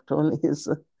pack of tolis.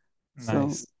 Nice.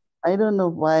 So I don't know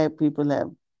why people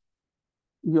have,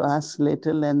 you ask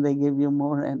little and they give you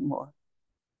more and more.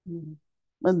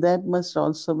 But that must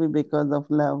also be because of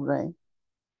love, right?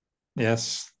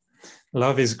 Yes.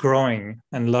 Love is growing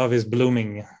and love is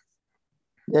blooming.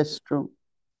 That's true.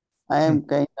 I am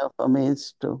kind of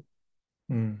amazed too.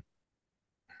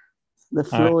 The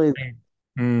flow is...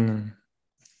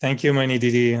 Thank you, Mohini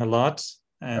Didi, a lot.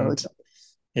 And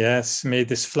yes, may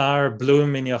this flower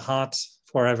bloom in your heart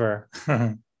forever.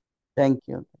 Thank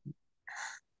you.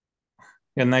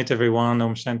 Good night, everyone.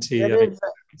 Om Shanti. There is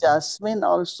jasmine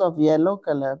also of yellow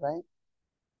color, right?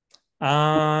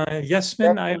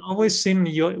 Jasmine, I always seen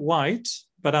white,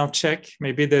 but I'll check.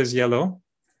 Maybe there's yellow.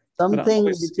 Something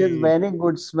which is very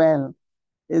good smell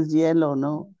is yellow,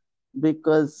 no?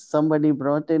 Because somebody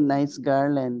brought a nice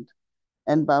garland.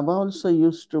 And Baba also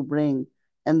used to bring,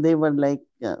 and they were like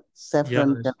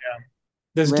saffron color. Yeah.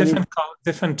 There's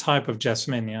different type of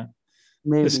jasmine, yeah.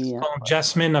 Maybe, this is called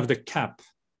jasmine of the cap,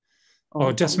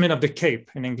 or jasmine of the Cape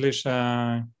in English,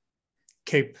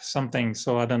 Cape something.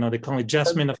 So I don't know, they call it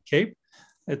jasmine of Cape.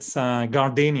 It's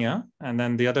gardenia, and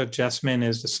then the other jasmine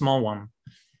is the small one.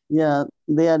 Yeah,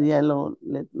 they are yellow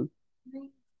little.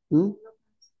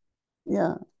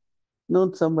 Yeah.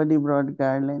 No, somebody brought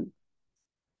garland.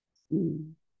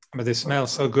 But they smell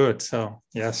so good, so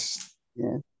yes.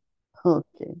 Yeah.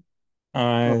 Okay. All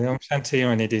right. Om Shanti,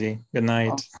 Mohini Didi. Good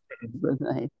night. Good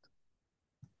night.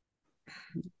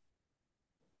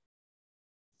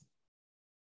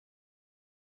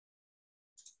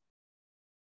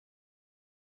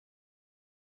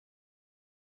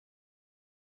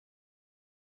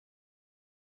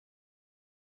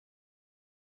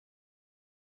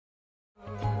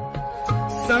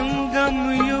 संगम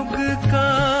युग का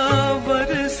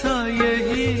वर्षा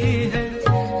यही है,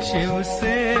 शिव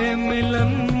से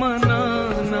मिलन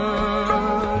मनाना।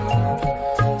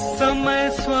 समय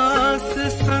श्वास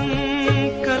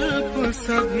संकल्प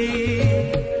सभी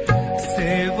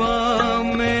सेवा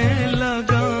में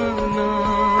लगाना।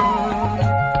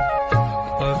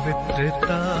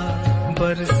 पवित्रता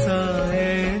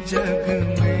बरसाए जग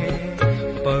में,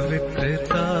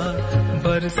 पवित्रता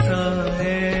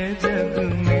बरसाए जग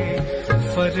में।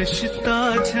 फरिश्ता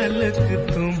झलक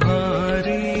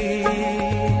तुम्हारी,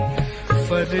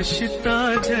 फरिश्ता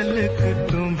झलक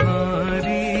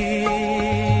तुम्हारी।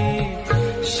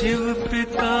 शिव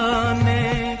पिता ने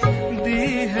दी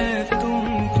है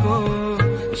तुमको,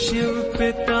 शिव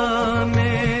पिता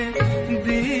ने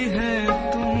दी है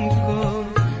तुमको।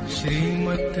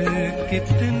 श्रीमत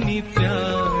कितनी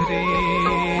प्यारी,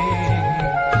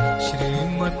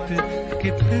 श्रीमत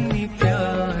कितनी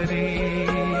प्यारी।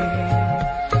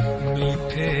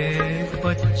 मीठे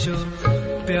बच्चों,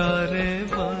 प्यारे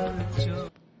बच्चों।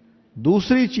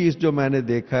 दूसरी चीज जो मैंने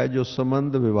देखा है, जो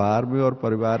संबंध व्यवहार में और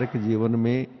पारिवारिक जीवन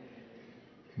में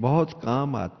बहुत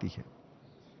काम आती है,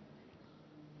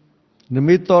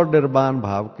 निमित्त और निर्वाण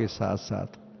भाव के साथ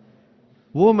साथ,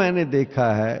 वो मैंने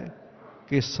देखा है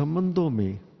कि संबंधों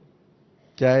में,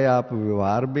 चाहे आप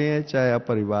व्यवहार में हैं चाहे आप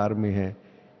परिवार में हैं,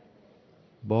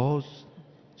 बहुत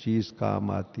चीज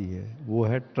काम आती है। वो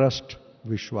है ट्रस्ट,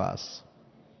 विश्वास।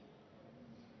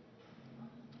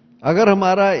 अगर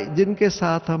हमारा, जिनके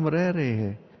साथ हम रह रहे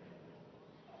हैं,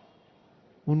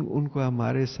 उनको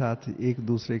हमारे साथ, एक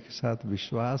दूसरे के साथ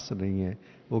विश्वास नहीं है,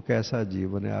 वो कैसा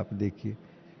जीवन है आप देखिए।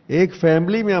 एक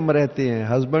फैमिली में हम रहते हैं,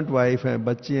 हस्बैंड वाइफ हैं,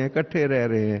 बच्चे हैं, इकट्ठे रह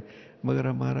रहे हैं, मगर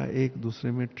हमारा एक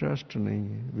दूसरे में ट्रस्ट नहीं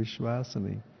है, विश्वास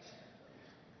नहीं।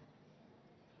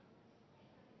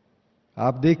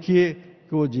 आप देखिए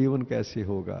कि वो जीवन कैसे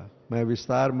होगा। मैं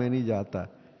विस्तार में नहीं जाता,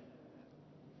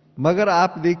 मगर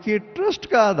आप देखिए ट्रस्ट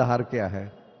का आधार क्या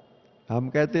है। हम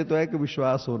कहते तो है कि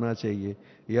विश्वास होना चाहिए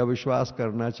या विश्वास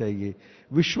करना चाहिए।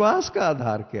 विश्वास का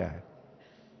आधार क्या है?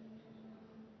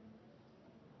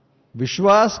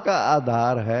 विश्वास का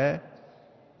आधार है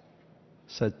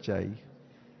सच्चाई,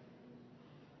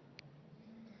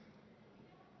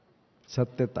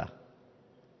 सत्यता।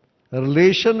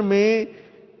 रिलेशन में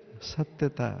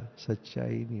सत्यता,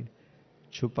 सच्चाई नहीं,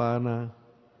 छुपाना,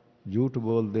 झूठ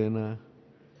बोल देना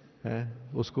है,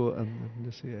 उसको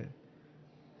अंदर से है।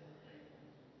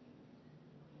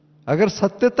 अगर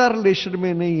सत्यता रिलेशन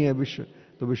में नहीं है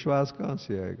तो विश्वास कहां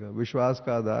से आएगा? विश्वास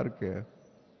का आधार क्या है?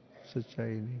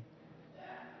 सच्चाई नहीं।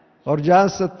 और जहां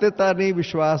सत्यता नहीं,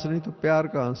 विश्वास नहीं, तो प्यार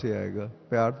कहां से आएगा?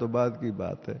 प्यार तो बाद की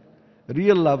बात है।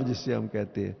 रियल लव जिसे हम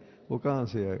कहते हैं, वो कहां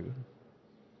से आएगा?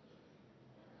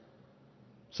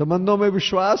 संबंधों में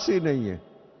विश्वास ही नहीं है।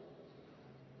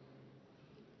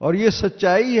 और ये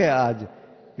सच्चाई है आज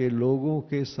कि लोगों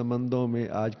के संबंधों में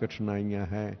आज कठिनाइयां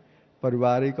हैं।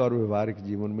 पारिवारिक और व्यवहारिक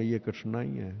जीवन में ये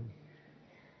कठिनाइयां हैं,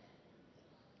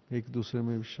 एक दूसरे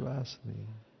में विश्वास नहीं।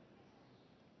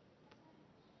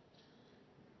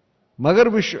 मगर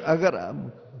अगर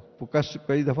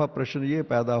कई दफा प्रश्न ये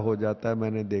पैदा हो जाता है,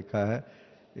 मैंने देखा है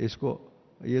इसको,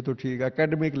 ये तो ठीक है,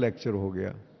 एकेडमिक लेक्चर हो गया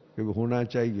कि होना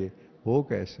चाहिए, हो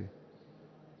कैसे?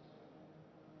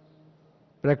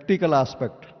 प्रैक्टिकल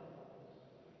एस्पेक्ट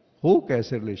हो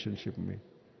कैसे रिलेशनशिप में?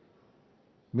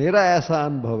 मेरा ऐसा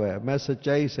अनुभव है, मैं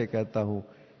सच्चाई से कहता हूं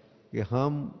कि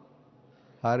हम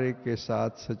हर एक के साथ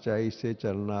सच्चाई से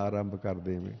चलना आरंभ कर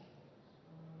दें।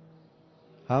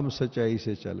 हम सच्चाई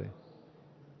से चलें।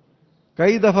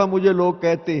 कई दफा मुझे लोग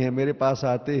कहते हैं, मेरे पास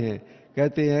आते हैं,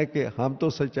 कहते हैं कि हम तो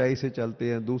सच्चाई से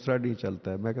चलते हैं, दूसरा नहीं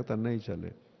चलता है। मैं कहता नहीं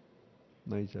चले,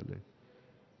 नहीं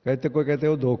चले। कोई कहते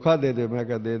वो धोखा दे दे, मैं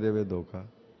कहता दे देवे धोखा,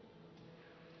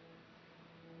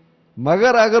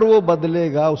 मगर अगर वो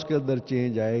बदलेगा, उसके अंदर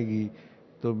चेंज आएगी,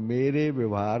 तो मेरे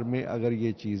व्यवहार में अगर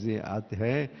ये चीजें आती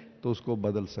हैं तो उसको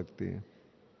बदल सकते हैं।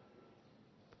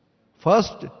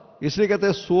 फर्स्ट, इसलिए कहते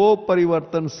हैं स्व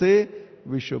परिवर्तन से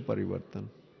विश्व परिवर्तन।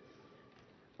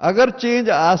 अगर चेंज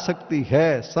आ सकती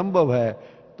है, संभव है,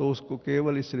 तो उसको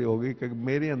केवल इसलिए होगी कि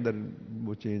मेरे अंदर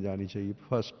वो चेंज आनी चाहिए।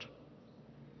 फर्स्ट,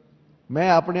 मैं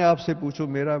अपने आप से पूछूं,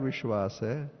 मेरा विश्वास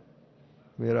है,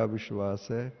 मेरा विश्वास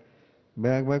है।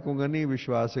 मैं कहूंगा नहीं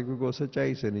विश्वास है, क्योंकि वो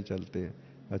सच्चाई से नहीं चलते हैं।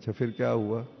 अच्छा, फिर क्या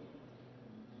हुआ?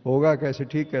 होगा कैसे?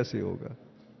 ठीक कैसे होगा?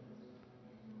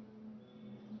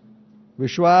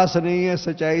 विश्वास नहीं है,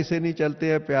 सच्चाई से नहीं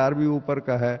चलते हैं, प्यार भी ऊपर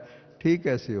का है, ठीक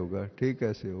कैसे होगा? ठीक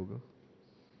कैसे होगा?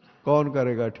 कौन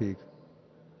करेगा ठीक?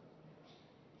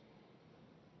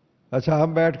 अच्छा,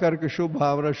 हम बैठ करके शुभ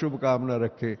भावना, शुभ कामना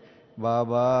रखें,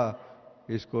 बाबा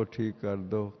इसको ठीक कर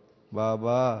दो,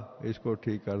 बाबा इसको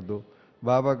ठीक कर दो।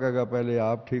 बाबा कहेगा पहले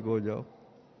आप ठीक हो जाओ।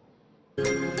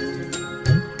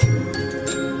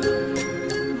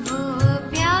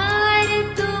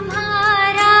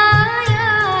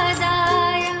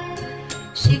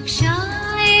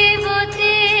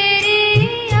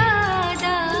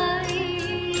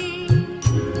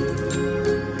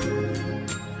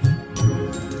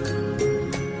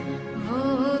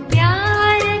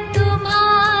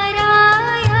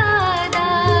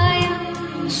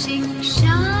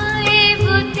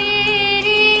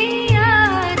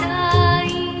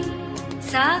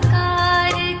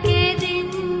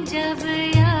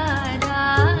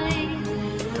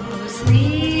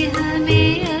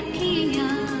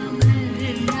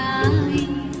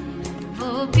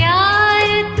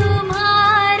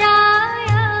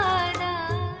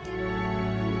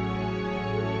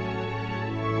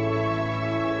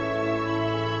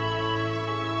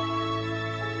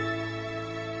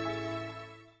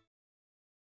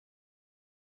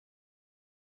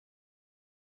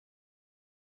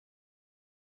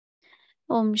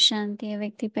 Om Shanti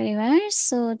Avekti Parivar.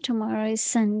 So tomorrow is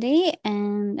Sunday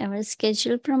and our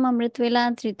schedule from Amrit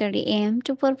Vela 3:30 a.m.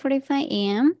 to 4:45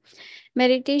 a.m.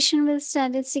 Meditation will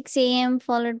start at 6 a.m.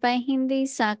 followed by Hindi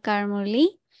Sakar Murli,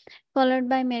 followed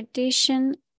by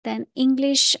meditation, then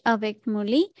English Avekt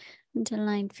Murli until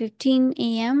 9:15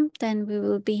 a.m. Then we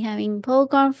will be having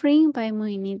Bhog offering by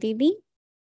Mohini Didi.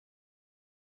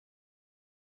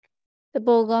 The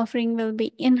Bhog offering will be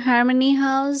in Harmony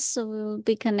House, so we will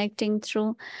be connecting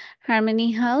through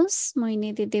Harmony House.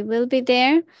 Mohini Didi will be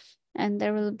there, and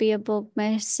there will be a Bhog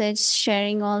message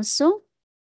sharing also.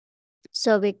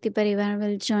 So Vikti Parivar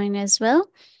will join as well.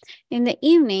 In the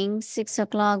evening, 6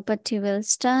 o'clock, Bhatti will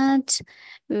start.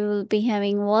 We will be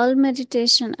having wall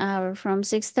meditation hour from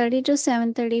 6:30 to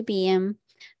 7:30 p.m.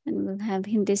 And we'll have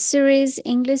Hindi series,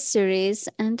 English series,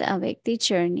 and Avekti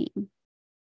Journey.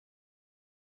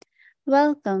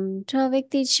 Welcome to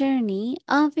Avekti Journey,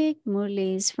 Avek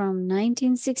Murlis from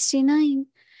 1969.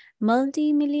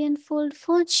 Multi-million-fold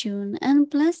fortune and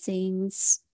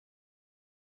blessings.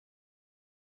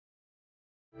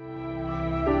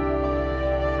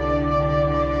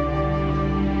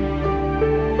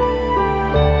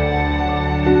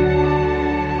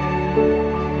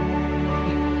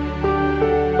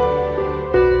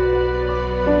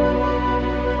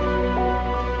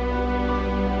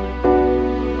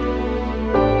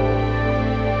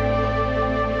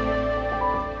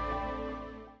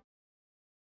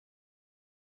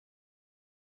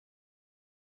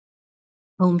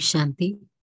 Om Shanti.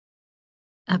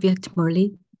 Avyakt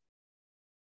Murli,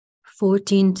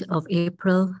 14th of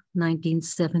April,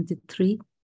 1973.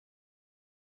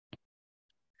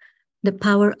 The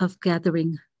power of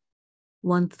gathering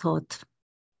one thought.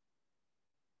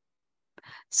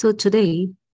 So today,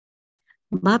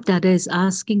 Bab Dada is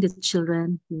asking the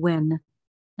children when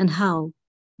and how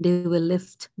they will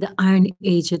lift the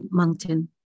iron-aged mountain.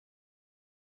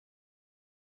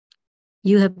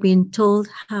 You have been told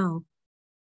how,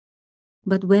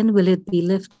 but when will it be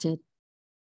lifted?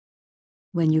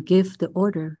 When you give the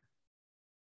order.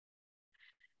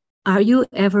 Are you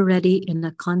ever ready in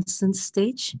a constant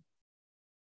stage?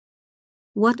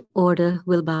 What order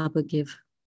will Baba give?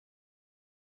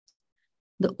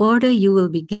 The order you will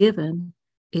be given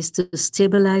is to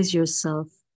stabilize yourself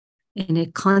in a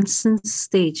constant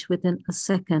stage within a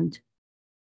second.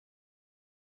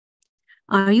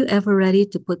 Are you ever ready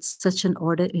to put such an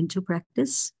order into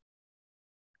practice?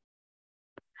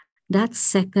 That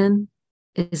second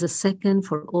is a second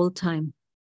for all time.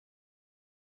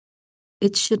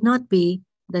 It should not be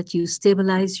that you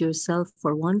stabilize yourself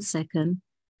for 1 second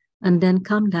and then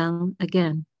come down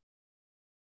again.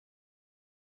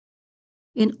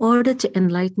 In order to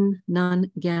enlighten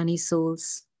non-Jnani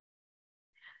souls,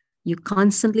 you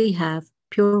constantly have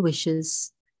pure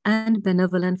wishes and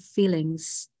benevolent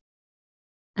feelings,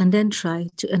 and then try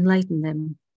to enlighten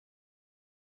them.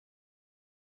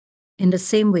 In the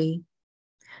same way,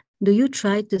 do you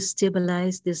try to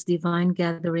stabilize this divine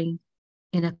gathering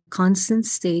in a constant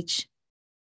stage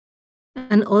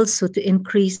and also to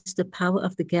increase the power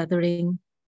of the gathering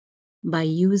by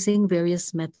using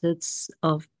various methods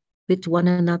with one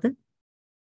another?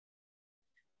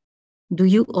 Do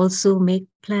you also make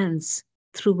plans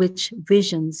through which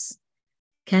visions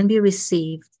can be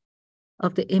received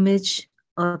of the image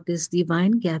of this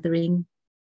divine gathering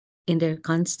in their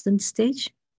constant stage?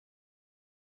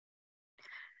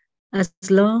 As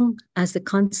long as the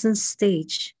constant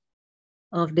stage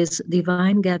of this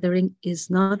divine gathering is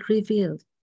not revealed,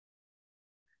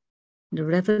 the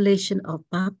revelation of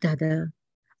Bab Dada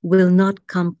will not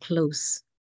come close.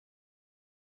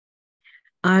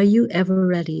 Are you ever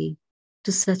ready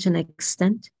to such an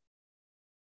extent?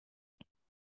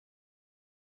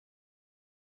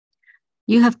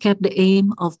 You have kept the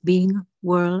aim of being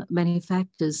world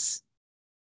benefactors,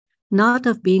 not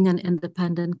of being an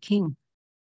independent king.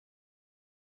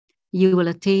 You will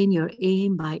attain your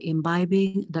aim by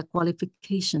imbibing the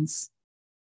qualifications.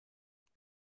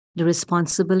 The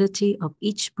responsibility of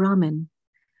each Brahmin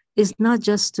is not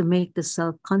just to make the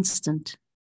self constant,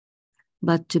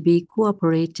 but to be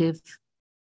cooperative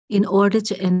in order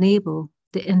to enable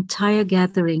the entire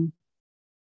gathering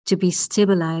to be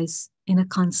stabilized in a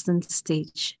constant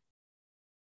stage.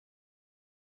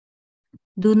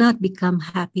 Do not become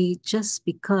happy just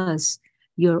because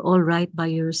you're all right by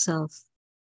yourself.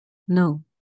 No.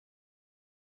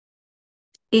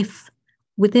 If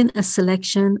within a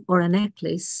selection or a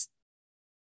necklace,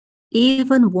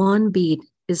 even one bead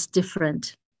is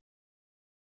different,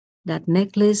 that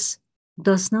necklace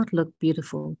does not look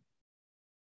beautiful.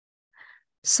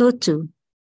 So too,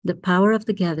 the power of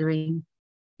the gathering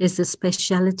is the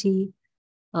speciality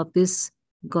of this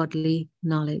godly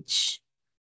knowledge.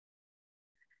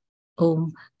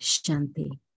 Om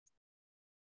Shanti.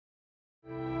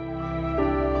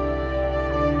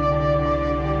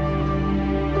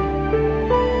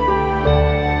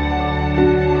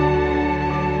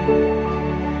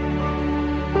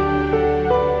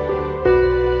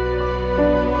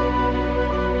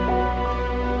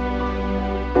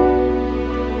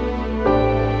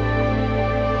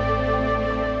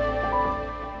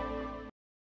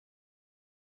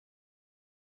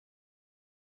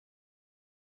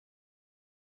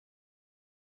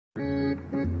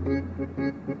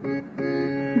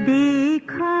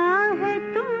 देखा है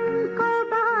तुमको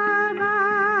बाबा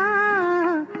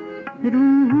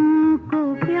रूहों को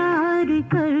प्यार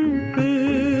करते,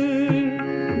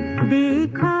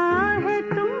 देखा है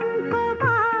तुमको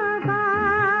बाबा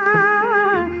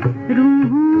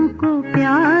रूहों को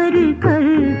प्यार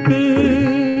करते,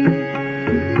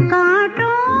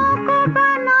 कांटों को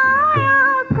बनाया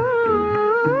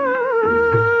फूल,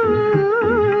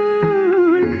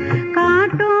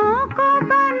 कांटों को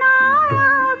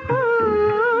बनाया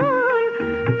फूल,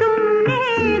 तुमने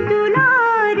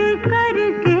दुलार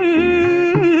करके,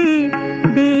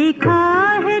 देखा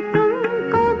है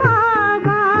तुमको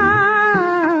बाबा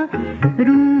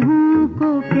रूहों को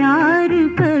प्यार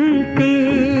करते,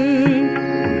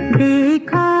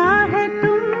 देखा है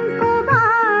तुमको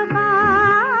बाबा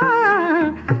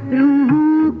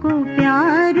रूहों को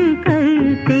प्यार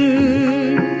करते,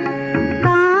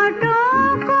 कांटों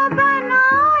को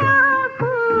बनाया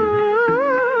फूल,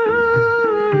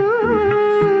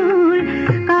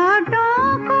 कांटों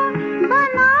को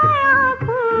बनाया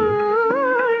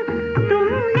फूल,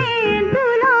 तुमने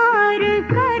दुलार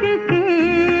करके,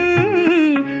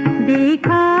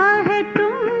 देखा है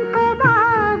तुमको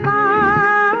बाबा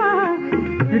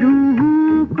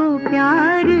रूहों को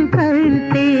प्यार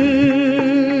करते।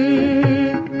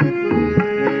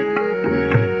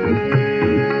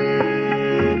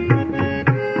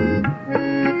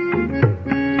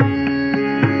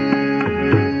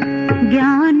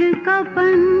 ज्ञान का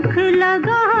पंख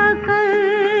लगाकर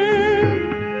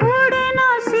उड़ना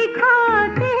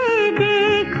सिखाते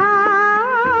देखा,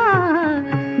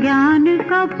 ज्ञान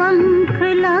का पंख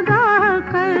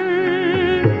लगाकर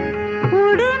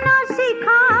उड़ना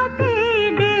सिखाते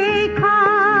देखा,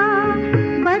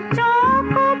 बच्चों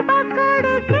को पकड़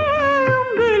के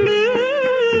उंगली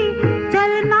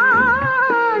चलना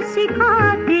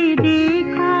सिखाते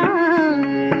देखा,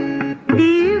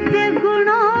 दिव्य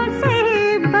गुणों से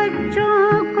बच्चों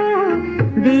को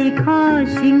देखा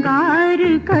श्रृंगार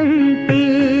करते,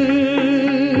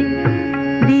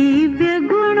 दिव्य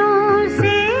गुणों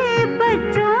से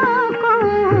बच्चों को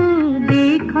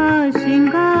देखा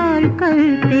श्रृंगार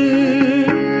करते,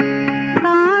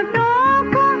 कांटों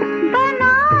को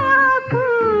बनाया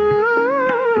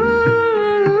फूल,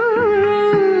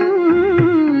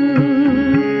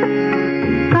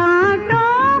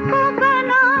 कांटों को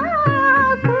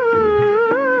बनाया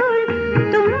फूल,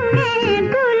 तुमने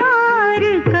दुलार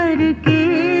करके,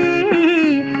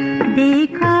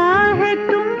 देखा है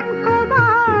तुमको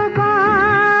बाबा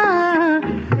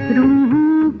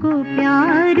रूहों को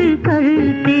प्यार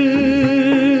करते।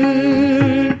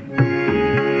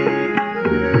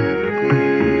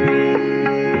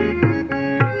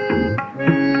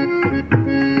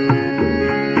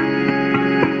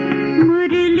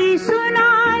 मुरली सुना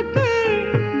के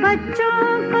बच्चों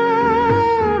को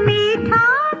मीठा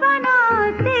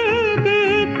बनाते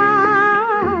देखा,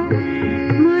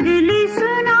 मुरली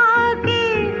सुना के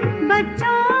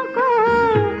बच्चों को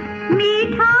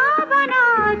मीठा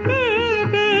बनाते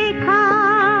देखा,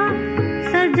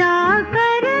 सजा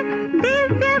कर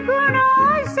दिव्य गुणों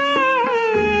से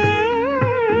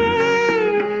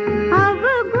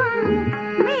अवगुण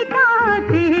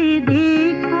मिटाते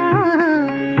देखा,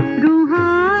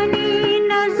 रूहानी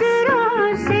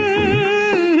नजरों से,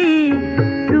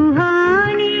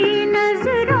 रूहानी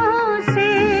नजरों से,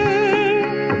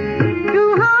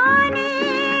 रूहानी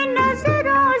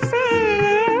नजरों से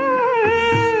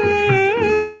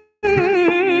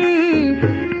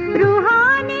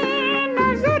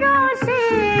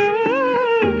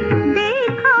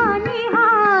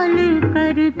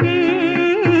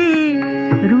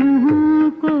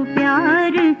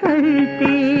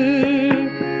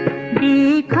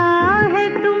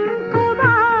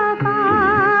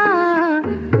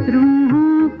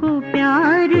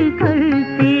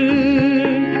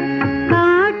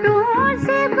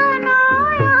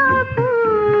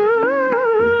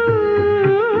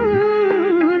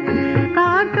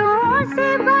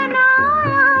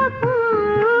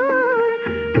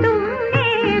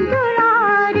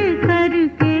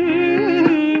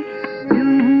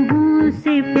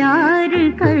प्यार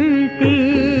करते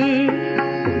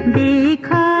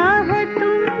देखा है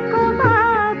तुमको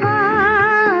बाबा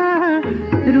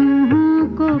रूहों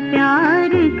को प्यार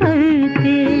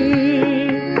करते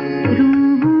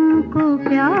रूहों को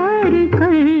प्यार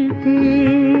करते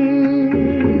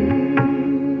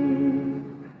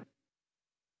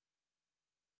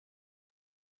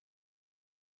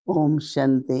ओम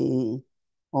शांति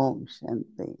ओम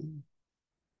शांति।